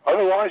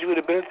 Otherwise, he would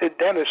have been at the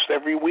dentist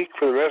every week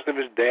for the rest of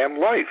his damn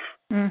life.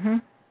 Mm-hmm.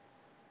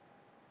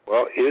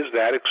 Well, is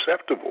that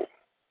acceptable?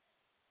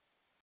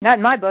 Not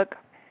in my book.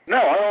 No,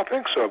 I don't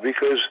think so,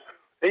 because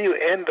then you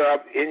end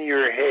up in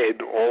your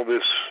head all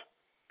this,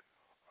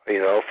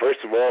 first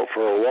of all,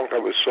 for a long time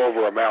it was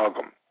silver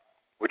amalgam,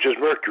 which is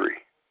mercury.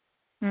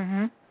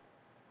 Mm-hmm.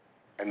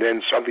 And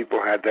then some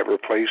people had that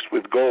replaced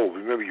with gold.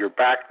 Remember, you're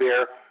back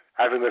there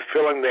having the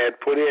filling they had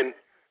put in,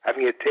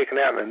 having it taken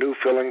out and a new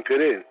filling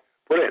put in.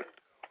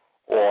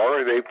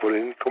 Or they put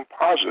in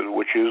composite,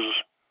 which is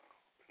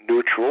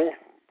neutral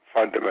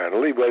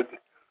fundamentally, but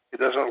it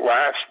doesn't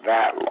last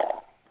that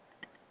long.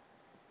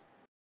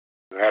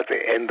 You have to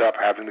end up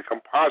having the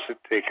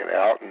composite taken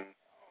out and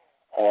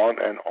on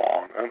and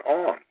on and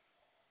on.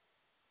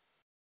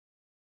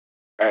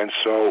 And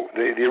so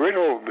the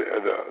original,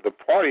 the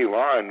party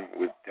line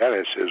with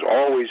Dennis is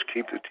always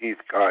keep the teeth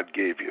God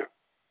gave you.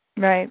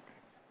 Right.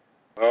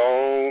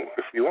 Well,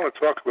 if you want to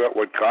talk about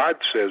what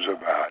God says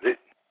about it,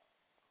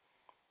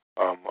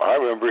 I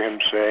remember him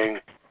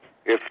saying,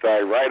 if thy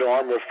right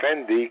arm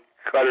offend thee,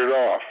 cut it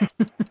off.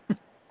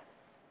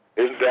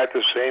 Isn't that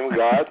the same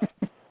God?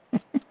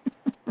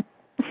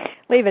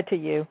 Leave it to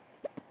you.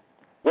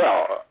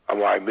 Well,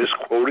 am I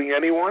misquoting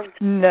anyone?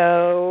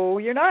 No,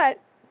 you're not.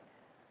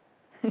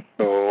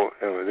 So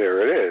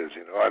there it is.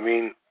 I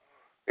mean,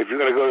 if you're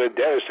going to go to the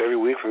dentist every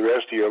week for the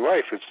rest of your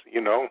life, it's,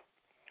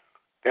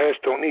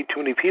 dentists don't need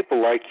too many people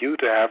like you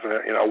to have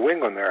a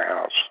wing on their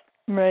house.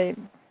 Right.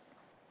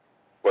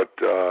 But,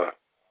 so,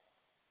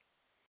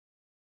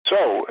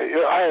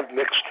 I have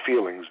mixed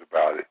feelings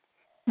about it.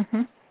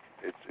 Mm-hmm.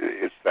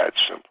 It's that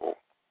simple.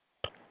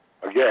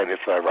 Again, if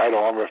thy right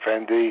arm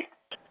offend thee,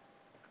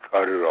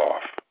 cut it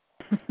off.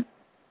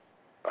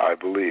 I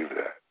believe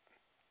that.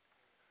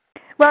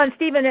 Well, and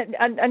Stephen,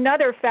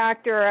 another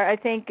factor I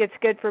think it's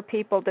good for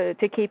people to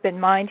keep in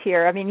mind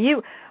here. I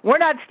mean, we're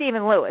not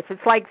Stephen Lewis.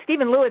 It's like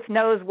Stephen Lewis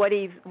knows what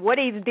he's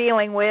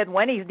dealing with,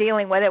 when he's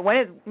dealing with it,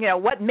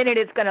 what minute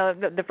it's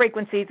the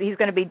frequencies he's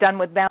going to be done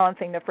with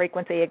balancing the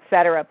frequency, et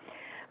cetera.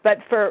 But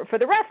for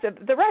the rest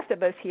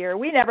of us here,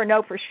 we never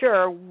know for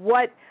sure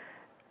what,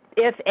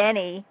 if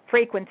any,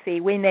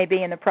 frequency we may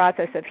be in the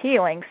process of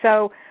healing.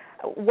 So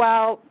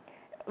while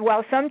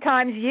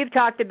sometimes you've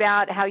talked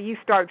about how you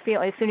start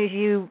feeling as soon as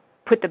you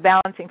put the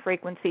balancing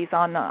frequencies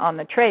on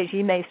the trays,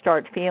 you may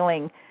start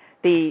feeling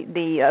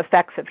the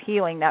effects of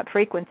healing that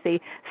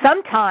frequency.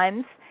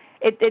 Sometimes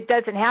it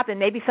doesn't happen.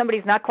 Maybe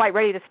somebody's not quite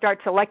ready to start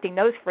selecting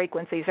those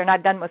frequencies. They're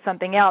not done with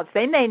something else.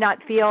 They may not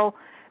feel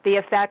the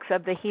effects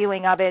of the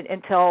healing of it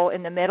until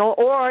in the middle,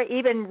 or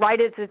even right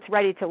as it's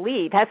ready to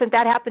leave. Hasn't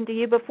that happened to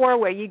you before,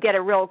 where you get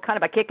a real kind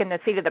of a kick in the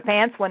seat of the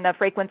pants when the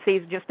frequency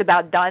is just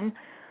about done,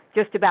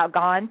 just about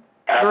gone?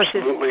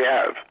 Absolutely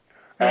have.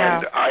 Yeah.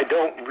 And I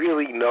don't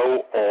really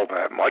know all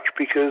that much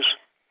because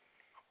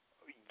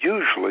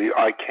usually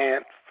I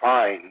can't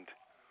find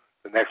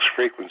the next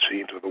frequency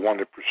until the one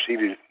that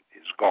preceded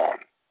is gone,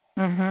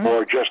 mm-hmm.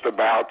 or just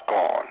about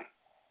gone,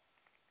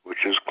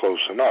 which is close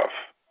enough.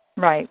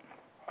 Right.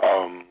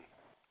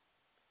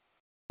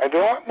 And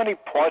there aren't many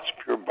parts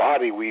of your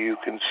body where you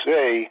can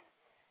say,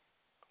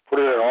 put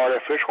in an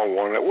artificial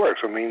one that works.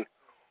 I mean,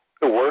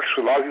 it works.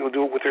 A lot of people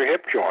do it with their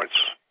hip joints.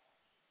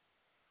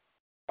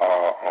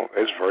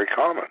 It's very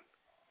common.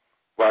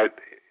 But,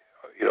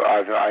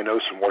 I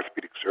know some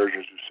orthopedic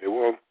surgeons who say,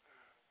 well,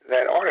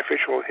 that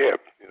artificial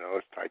hip,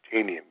 it's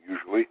titanium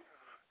usually,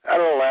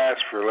 that'll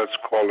last for, let's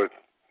call it,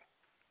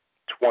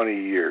 20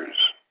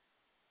 years.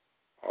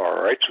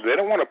 All right, so they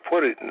don't want to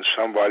put it in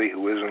somebody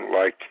who isn't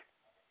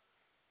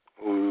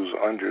who's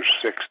under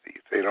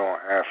 60. They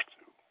don't have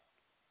to.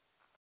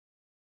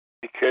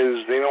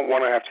 Because they don't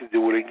want to have to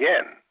do it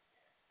again.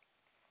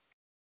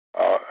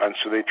 And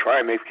so they try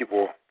and make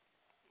people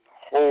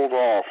hold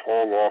off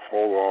on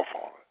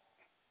it.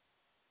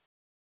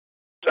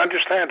 It's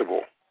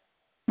understandable.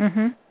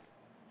 Mm-hmm.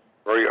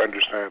 Very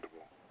understandable.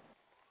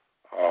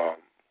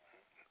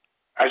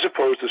 As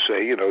opposed to,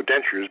 say,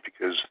 dentures,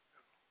 because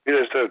you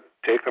just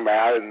take them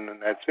out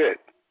and that's it.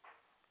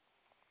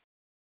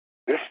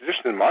 This,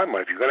 just in my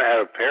mind, if you're going to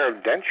have a pair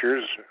of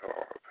dentures,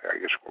 I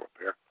guess call a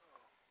pair,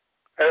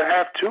 and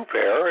have two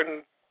pair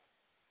and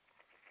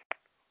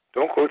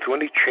don't go through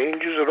any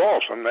changes at all.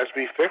 Something has to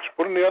be fixed,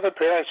 put in the other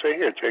pair and say,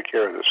 here, take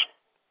care of this.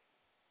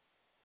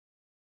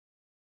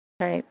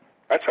 Right.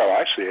 That's how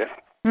I see it.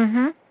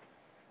 Mm-hmm.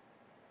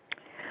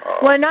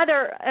 Well,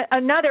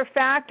 another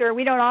factor,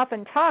 we don't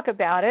often talk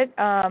about it,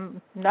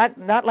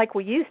 not like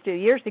we used to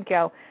years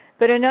ago,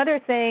 but another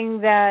thing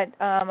that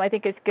I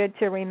think is good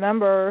to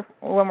remember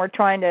when we're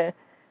trying to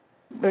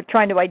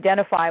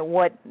identify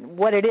what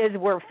it is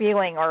we're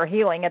feeling or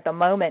healing at the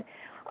moment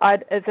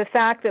is the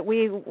fact that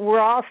we're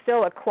all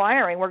still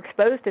acquiring. We're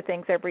exposed to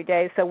things every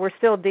day, so we're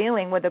still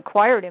dealing with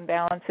acquired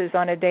imbalances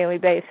on a daily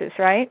basis,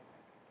 right?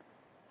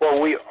 Well,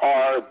 we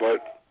are,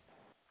 but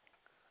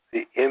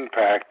the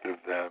impact of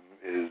them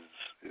is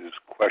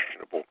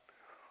questionable.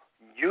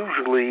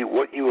 Usually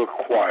what you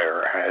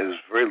acquire has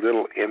very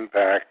little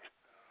impact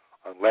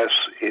unless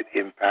it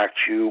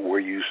impacts you where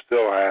you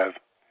still have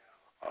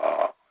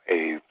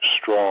a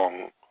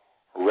strong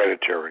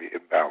hereditary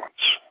imbalance.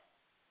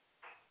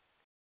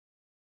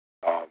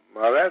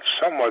 Now, that's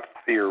somewhat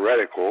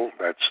theoretical,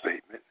 that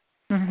statement.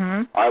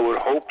 Mm-hmm. I would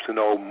hope to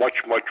know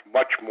much, much,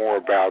 much more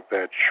about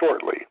that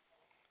shortly.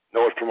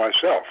 Know it for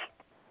myself.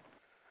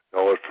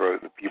 Know it for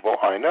the people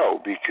I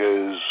know,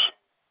 because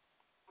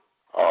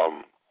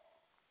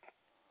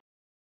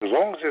as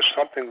long as there's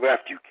something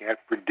left, you can't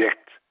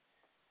predict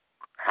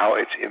how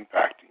it's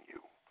impacting you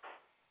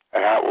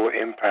and how it will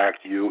impact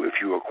you if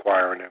you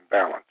acquire an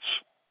imbalance.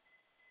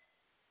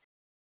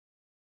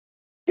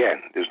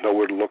 Again, there's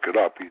nowhere to look it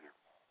up either.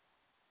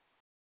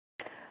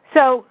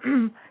 So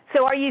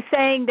are you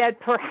saying that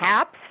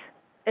perhaps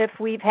if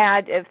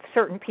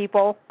certain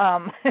people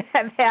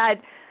have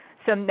had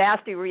some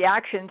nasty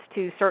reactions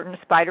to certain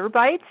spider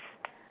bites,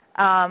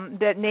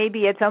 that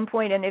maybe at some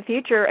point in the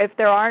future, if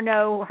there are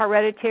no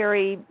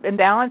hereditary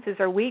imbalances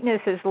or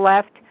weaknesses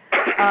left,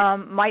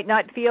 might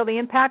not feel the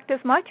impact as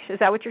much? Is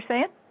that what you're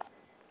saying?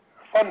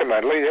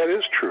 Fundamentally, that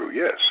is true,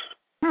 yes.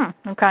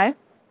 Okay.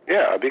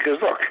 Yeah,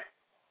 because look,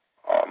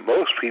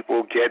 most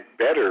people get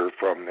better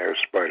from their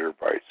spider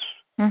bites.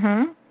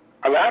 Mm-hmm.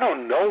 I mean, I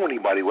don't know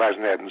anybody who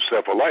hasn't had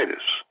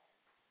encephalitis.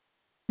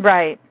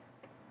 Right.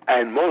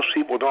 And most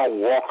people don't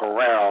walk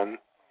around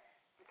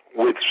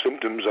with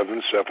symptoms of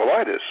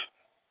encephalitis.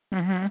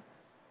 Mm-hmm.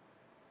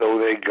 So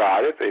they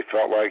got it, they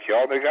felt like,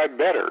 they got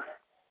better.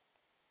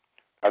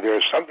 Now, there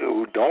are some people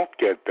who don't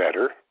get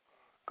better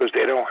because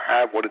they don't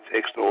have what it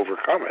takes to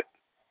overcome it.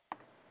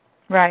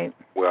 Right.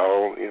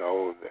 Well,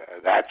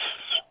 that's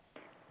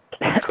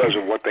because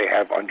of what they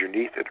have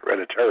underneath it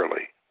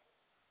hereditarily.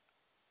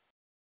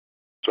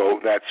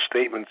 So that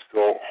statement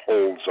still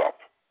holds up.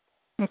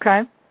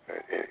 Okay.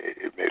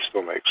 It may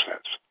still make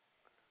sense.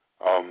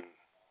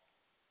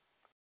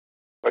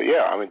 But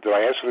yeah, I mean, did I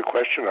answer the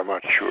question? I'm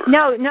not sure.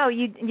 No,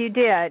 you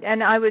did,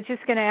 and I was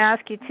just going to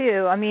ask you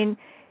too. I mean,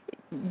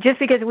 just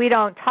because we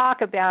don't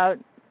talk about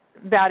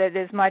it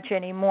as much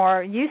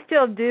anymore, you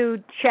still do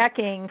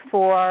checking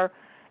for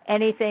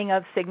anything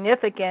of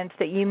significance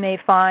that you may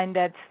find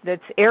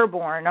that's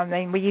airborne. I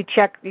mean, will you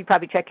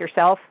probably check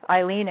yourself,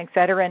 Eileen, et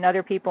cetera, and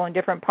other people in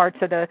different parts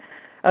of the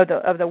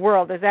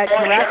world. Is that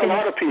correct? I check a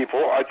lot of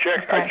people. I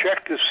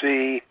check to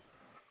see.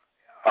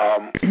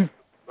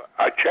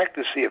 I check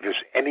to see if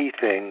there's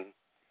anything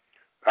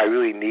I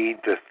really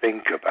need to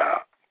think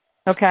about.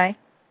 Okay.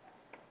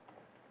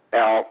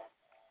 Now,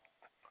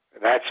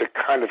 that's a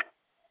kind of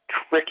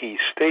tricky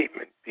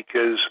statement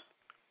because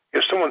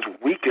if someone's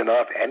weak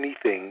enough,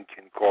 anything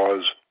can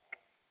cause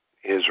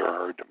his or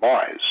her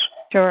demise.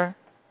 Sure.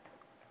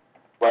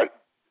 But,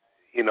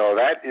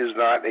 that is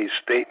not a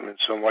statement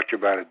so much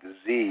about a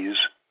disease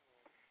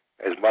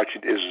as much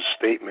as it is a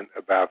statement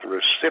about the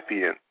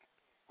recipient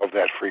of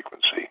that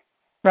frequency.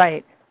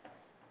 Right.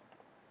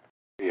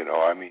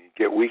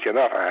 Get weak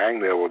enough, a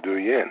hangnail will do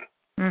you in.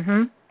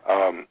 Mm-hmm.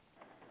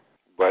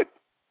 But,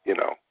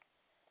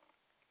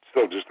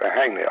 still just a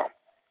hangnail.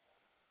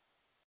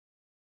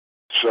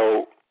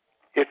 So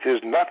if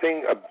there's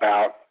nothing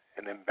about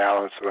an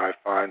imbalance that I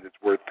find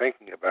that's worth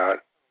thinking about,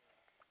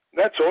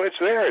 that's all. It's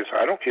there.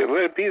 I don't care.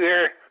 Let it be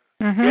there.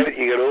 Mm-hmm. Get it,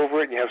 you get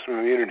over it, and you have some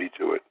immunity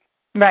to it.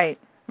 Right.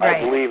 I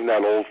believe in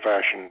that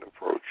old-fashioned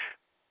approach,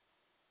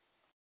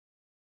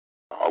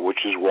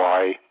 which is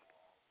why,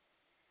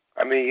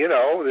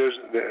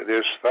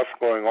 there's stuff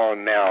going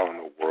on now in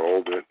the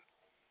world that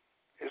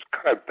is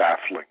kind of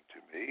baffling to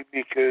me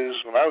because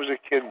when I was a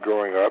kid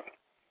growing up,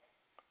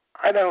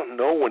 I don't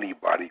know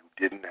anybody who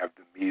didn't have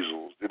the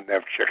measles, didn't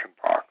have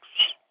chickenpox.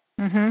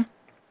 Mm-hmm.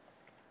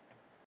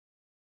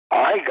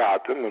 I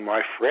got them, and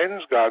my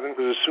friends got them,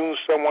 because as soon as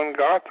someone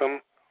got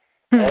them,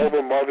 all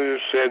the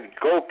mothers said,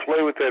 go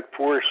play with that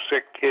poor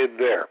sick kid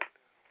there.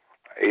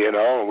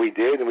 And we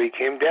did, and we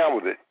came down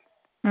with it.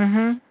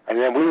 Mhm. And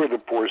then we were the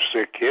poor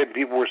sick kid.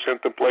 People were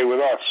sent to play with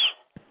us.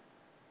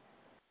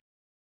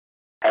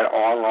 And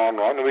on,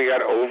 and we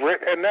got over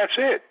it, and that's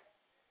it.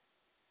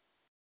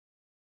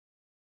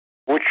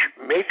 Which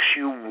makes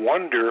you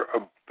wonder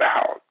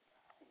about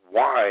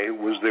why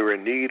was there a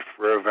need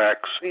for a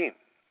vaccine?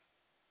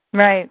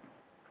 Right.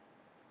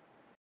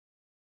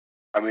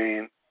 I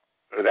mean,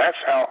 that's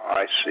how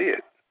I see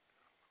it.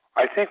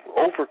 I think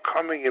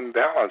overcoming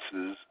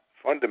imbalances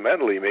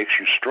fundamentally makes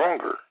you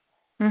stronger.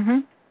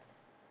 Mhm.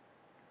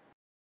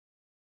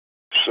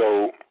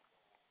 So,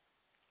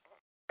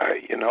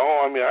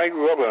 I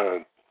grew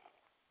up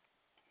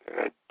in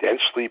a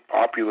densely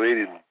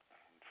populated,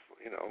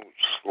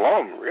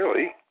 slum,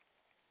 really.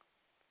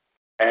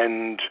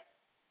 And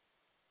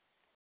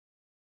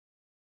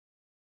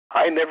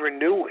I never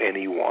knew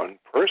anyone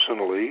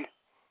personally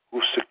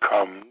who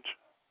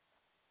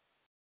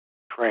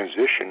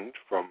transitioned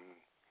from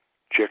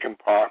chicken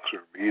pox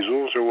or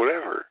measles or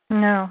whatever.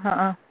 No,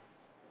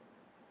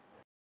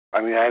 I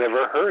mean, I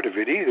never heard of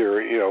it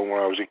either, when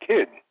I was a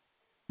kid.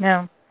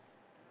 No.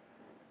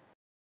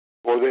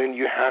 Well, then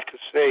you have to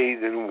say,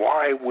 then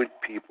why would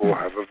people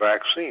have a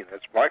vaccine?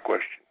 That's my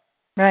question.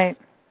 Right.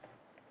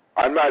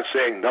 I'm not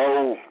saying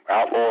no,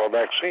 outlaw a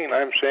vaccine.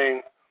 I'm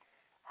saying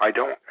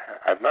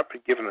I've not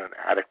been given an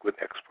adequate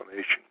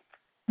explanation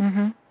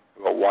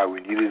about why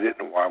we needed it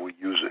and why we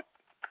use it.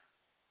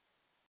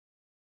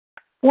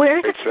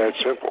 It's that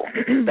simple.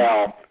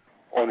 Now,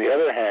 on the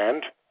other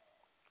hand,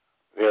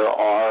 there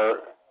are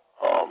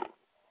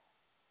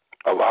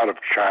a lot of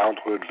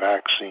childhood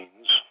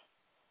vaccines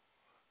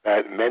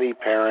that many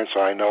parents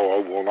I know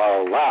of will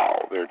not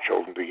allow their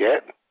children to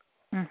get,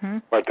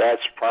 but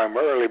that's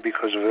primarily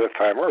because of the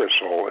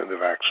thimerosal in the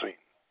vaccine.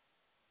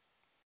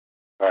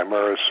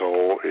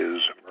 Thimerosal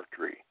is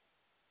mercury.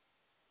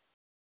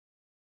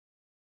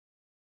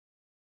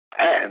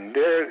 And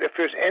if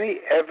there's any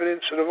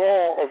evidence at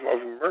all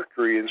of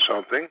mercury in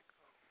something,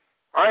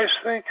 I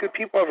think that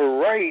people have a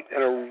right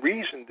and a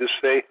reason to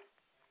say,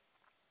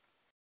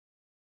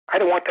 I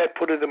don't want that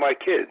put into my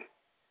kid.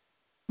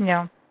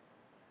 Yeah.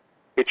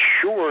 It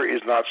sure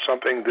is not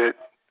something that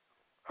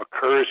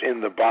occurs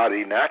in the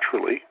body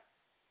naturally.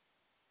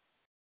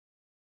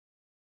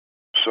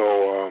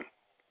 So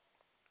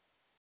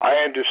I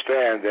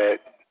understand that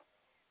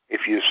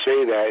if you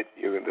say that,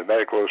 in the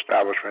medical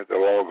establishment,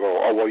 they'll all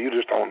go, oh, well, you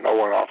just don't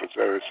know enough, et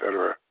cetera, et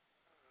cetera.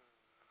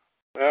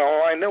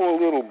 Well, I know a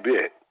little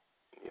bit,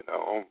 and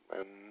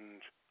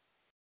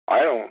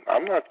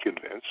I'm not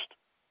convinced.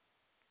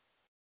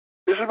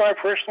 This is my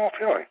personal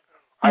feeling.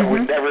 I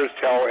would never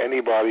tell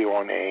anybody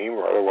on AIM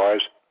or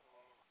otherwise,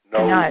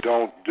 no,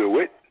 don't do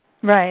it.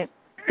 Right.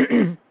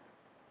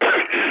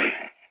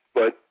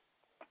 But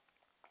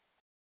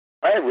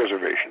I have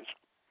reservations.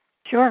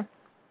 Sure.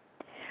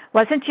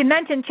 Well, since you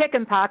mentioned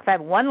chicken pox, I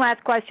have one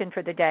last question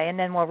for the day, and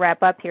then we'll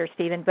wrap up here,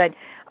 Stephen. But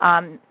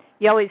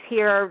you always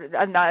hear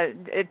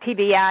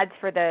TV ads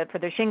for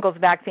the shingles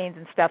vaccines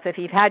and stuff. If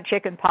you've had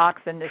chicken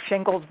pox and the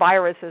shingles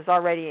virus is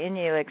already in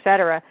you, et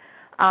cetera,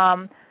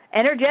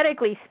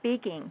 energetically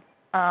speaking,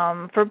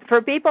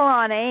 for people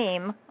on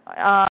AIM,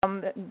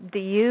 do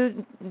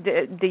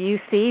you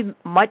see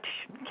much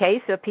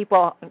case of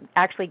people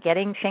actually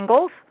getting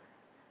shingles?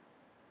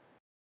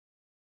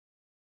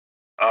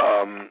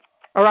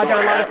 Or are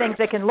there a lot of things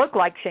that can look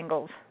like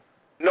shingles?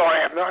 No, I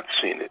have not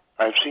seen it.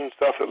 I've seen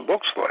stuff that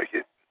looks like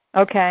it.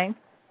 Okay.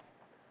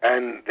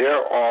 And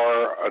there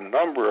are a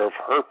number of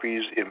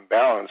herpes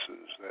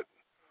imbalances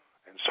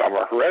and some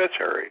are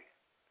hereditary,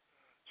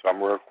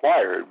 some are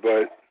acquired,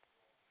 but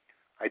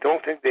I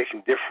don't think they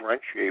can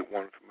differentiate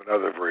one from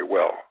another very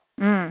well.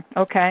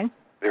 Okay.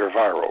 They're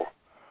viral.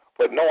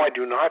 But no, I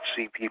do not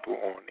see people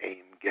on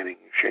AIM getting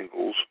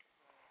shingles.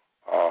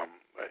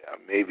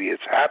 Maybe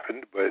it's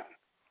happened, but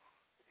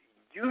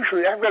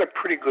usually I've got a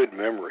pretty good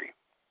memory.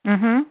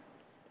 And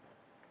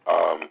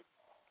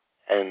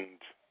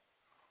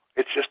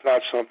it's just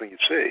not something you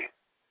see.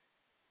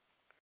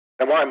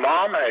 Now, my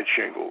mom had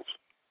shingles,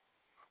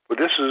 but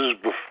this is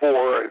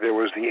before there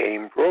was the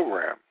AIM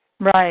program.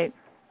 Right.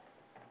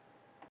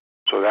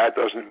 So that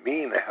doesn't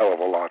mean a hell of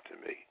a lot to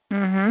me.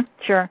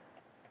 Sure.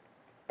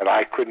 And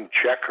I couldn't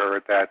check her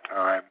at that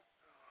time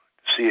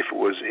to see if it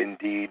was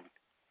indeed,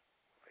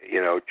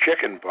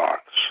 chicken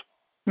pox.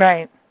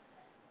 Right.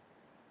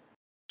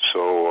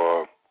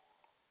 So,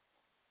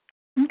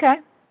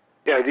 okay.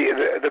 Yeah,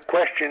 the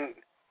question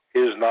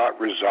is not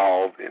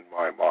resolved in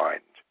my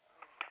mind.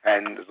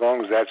 And as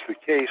long as that's the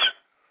case,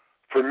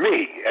 for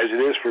me, as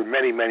it is for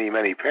many, many,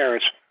 many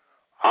parents,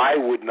 I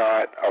would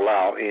not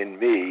allow in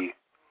me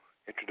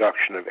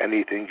introduction of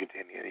anything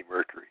containing any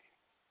mercury.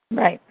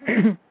 Right.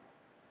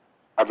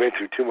 I've been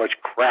through too much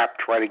crap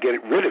trying to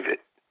get rid of it.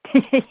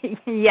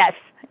 Yes,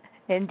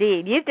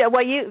 indeed. You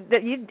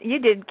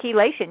did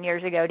chelation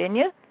years ago, didn't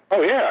you?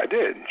 Oh yeah, I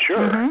did.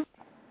 Sure.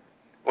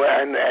 Well,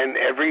 and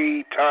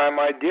every time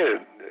I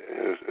did,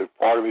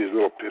 part of me is a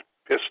little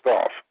pissed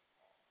off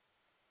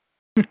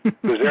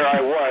because there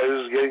I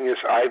was getting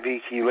this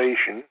IV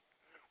chelation,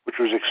 which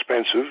was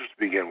expensive to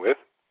begin with,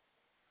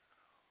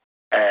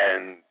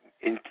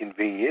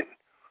 inconvenient.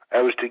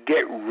 It was to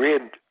get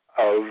rid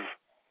of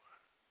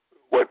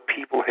what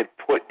people had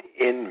put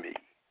in me.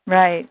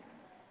 Right.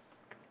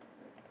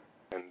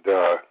 And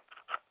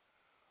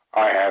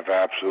I have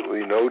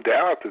absolutely no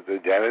doubt that the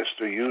dentist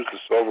who used the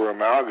silver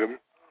amalgam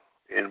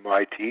in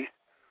my teeth,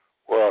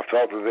 well, I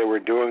felt that they were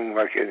doing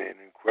like an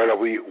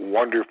incredibly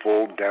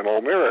wonderful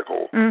dental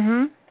miracle.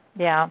 Mhm.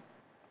 Yeah.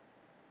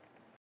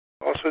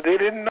 Also, they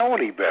didn't know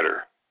any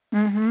better.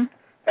 Mhm.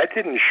 That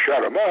didn't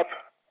shut them up.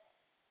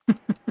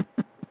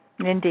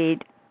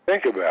 Indeed.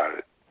 Think about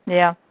it.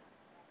 Yeah.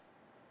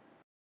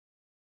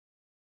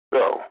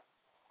 So,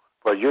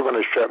 but you're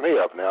going to shut me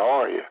up now,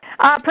 aren't you?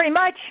 Pretty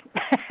much.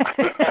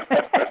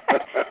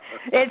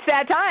 It's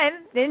that time,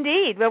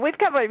 indeed. Well, we've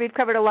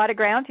covered a lot of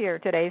ground here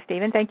today,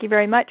 Stephen. Thank you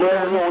very much Well,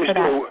 for we always that.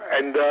 do.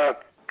 And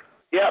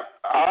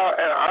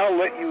I'll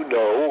let you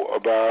know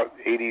about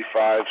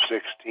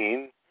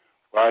 8516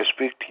 when I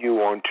speak to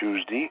you on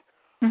Tuesday.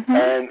 Mm-hmm.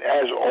 And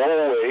as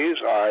always,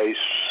 I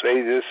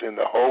say this in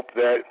the hope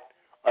that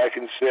I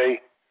can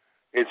say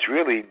it's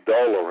really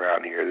dull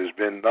around here. There's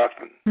been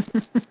nothing.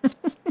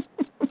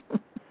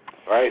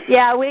 Right?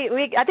 Yeah,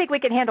 I think we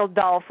can handle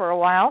dull for a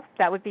while.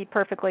 That would be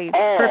perfectly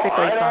fine.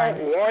 I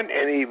don't want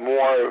any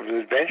more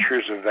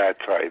adventures of that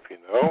type, you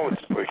know?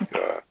 It's like,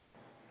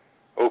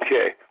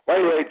 okay. Well,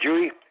 anyway,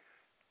 Judy,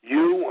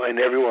 you and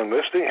everyone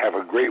listening have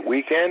a great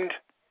weekend,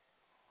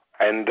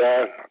 and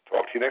I'll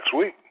talk to you next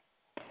week.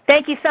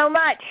 Thank you so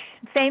much.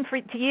 Same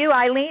to you,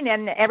 Eileen,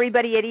 and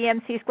everybody at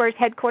EMC Square's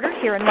headquarters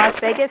here in Las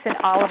Vegas, and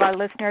all of our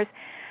listeners.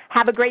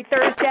 Have a great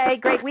Thursday,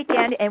 great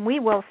weekend, and we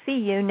will see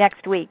you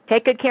next week.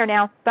 Take good care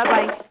now.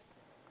 Bye-bye.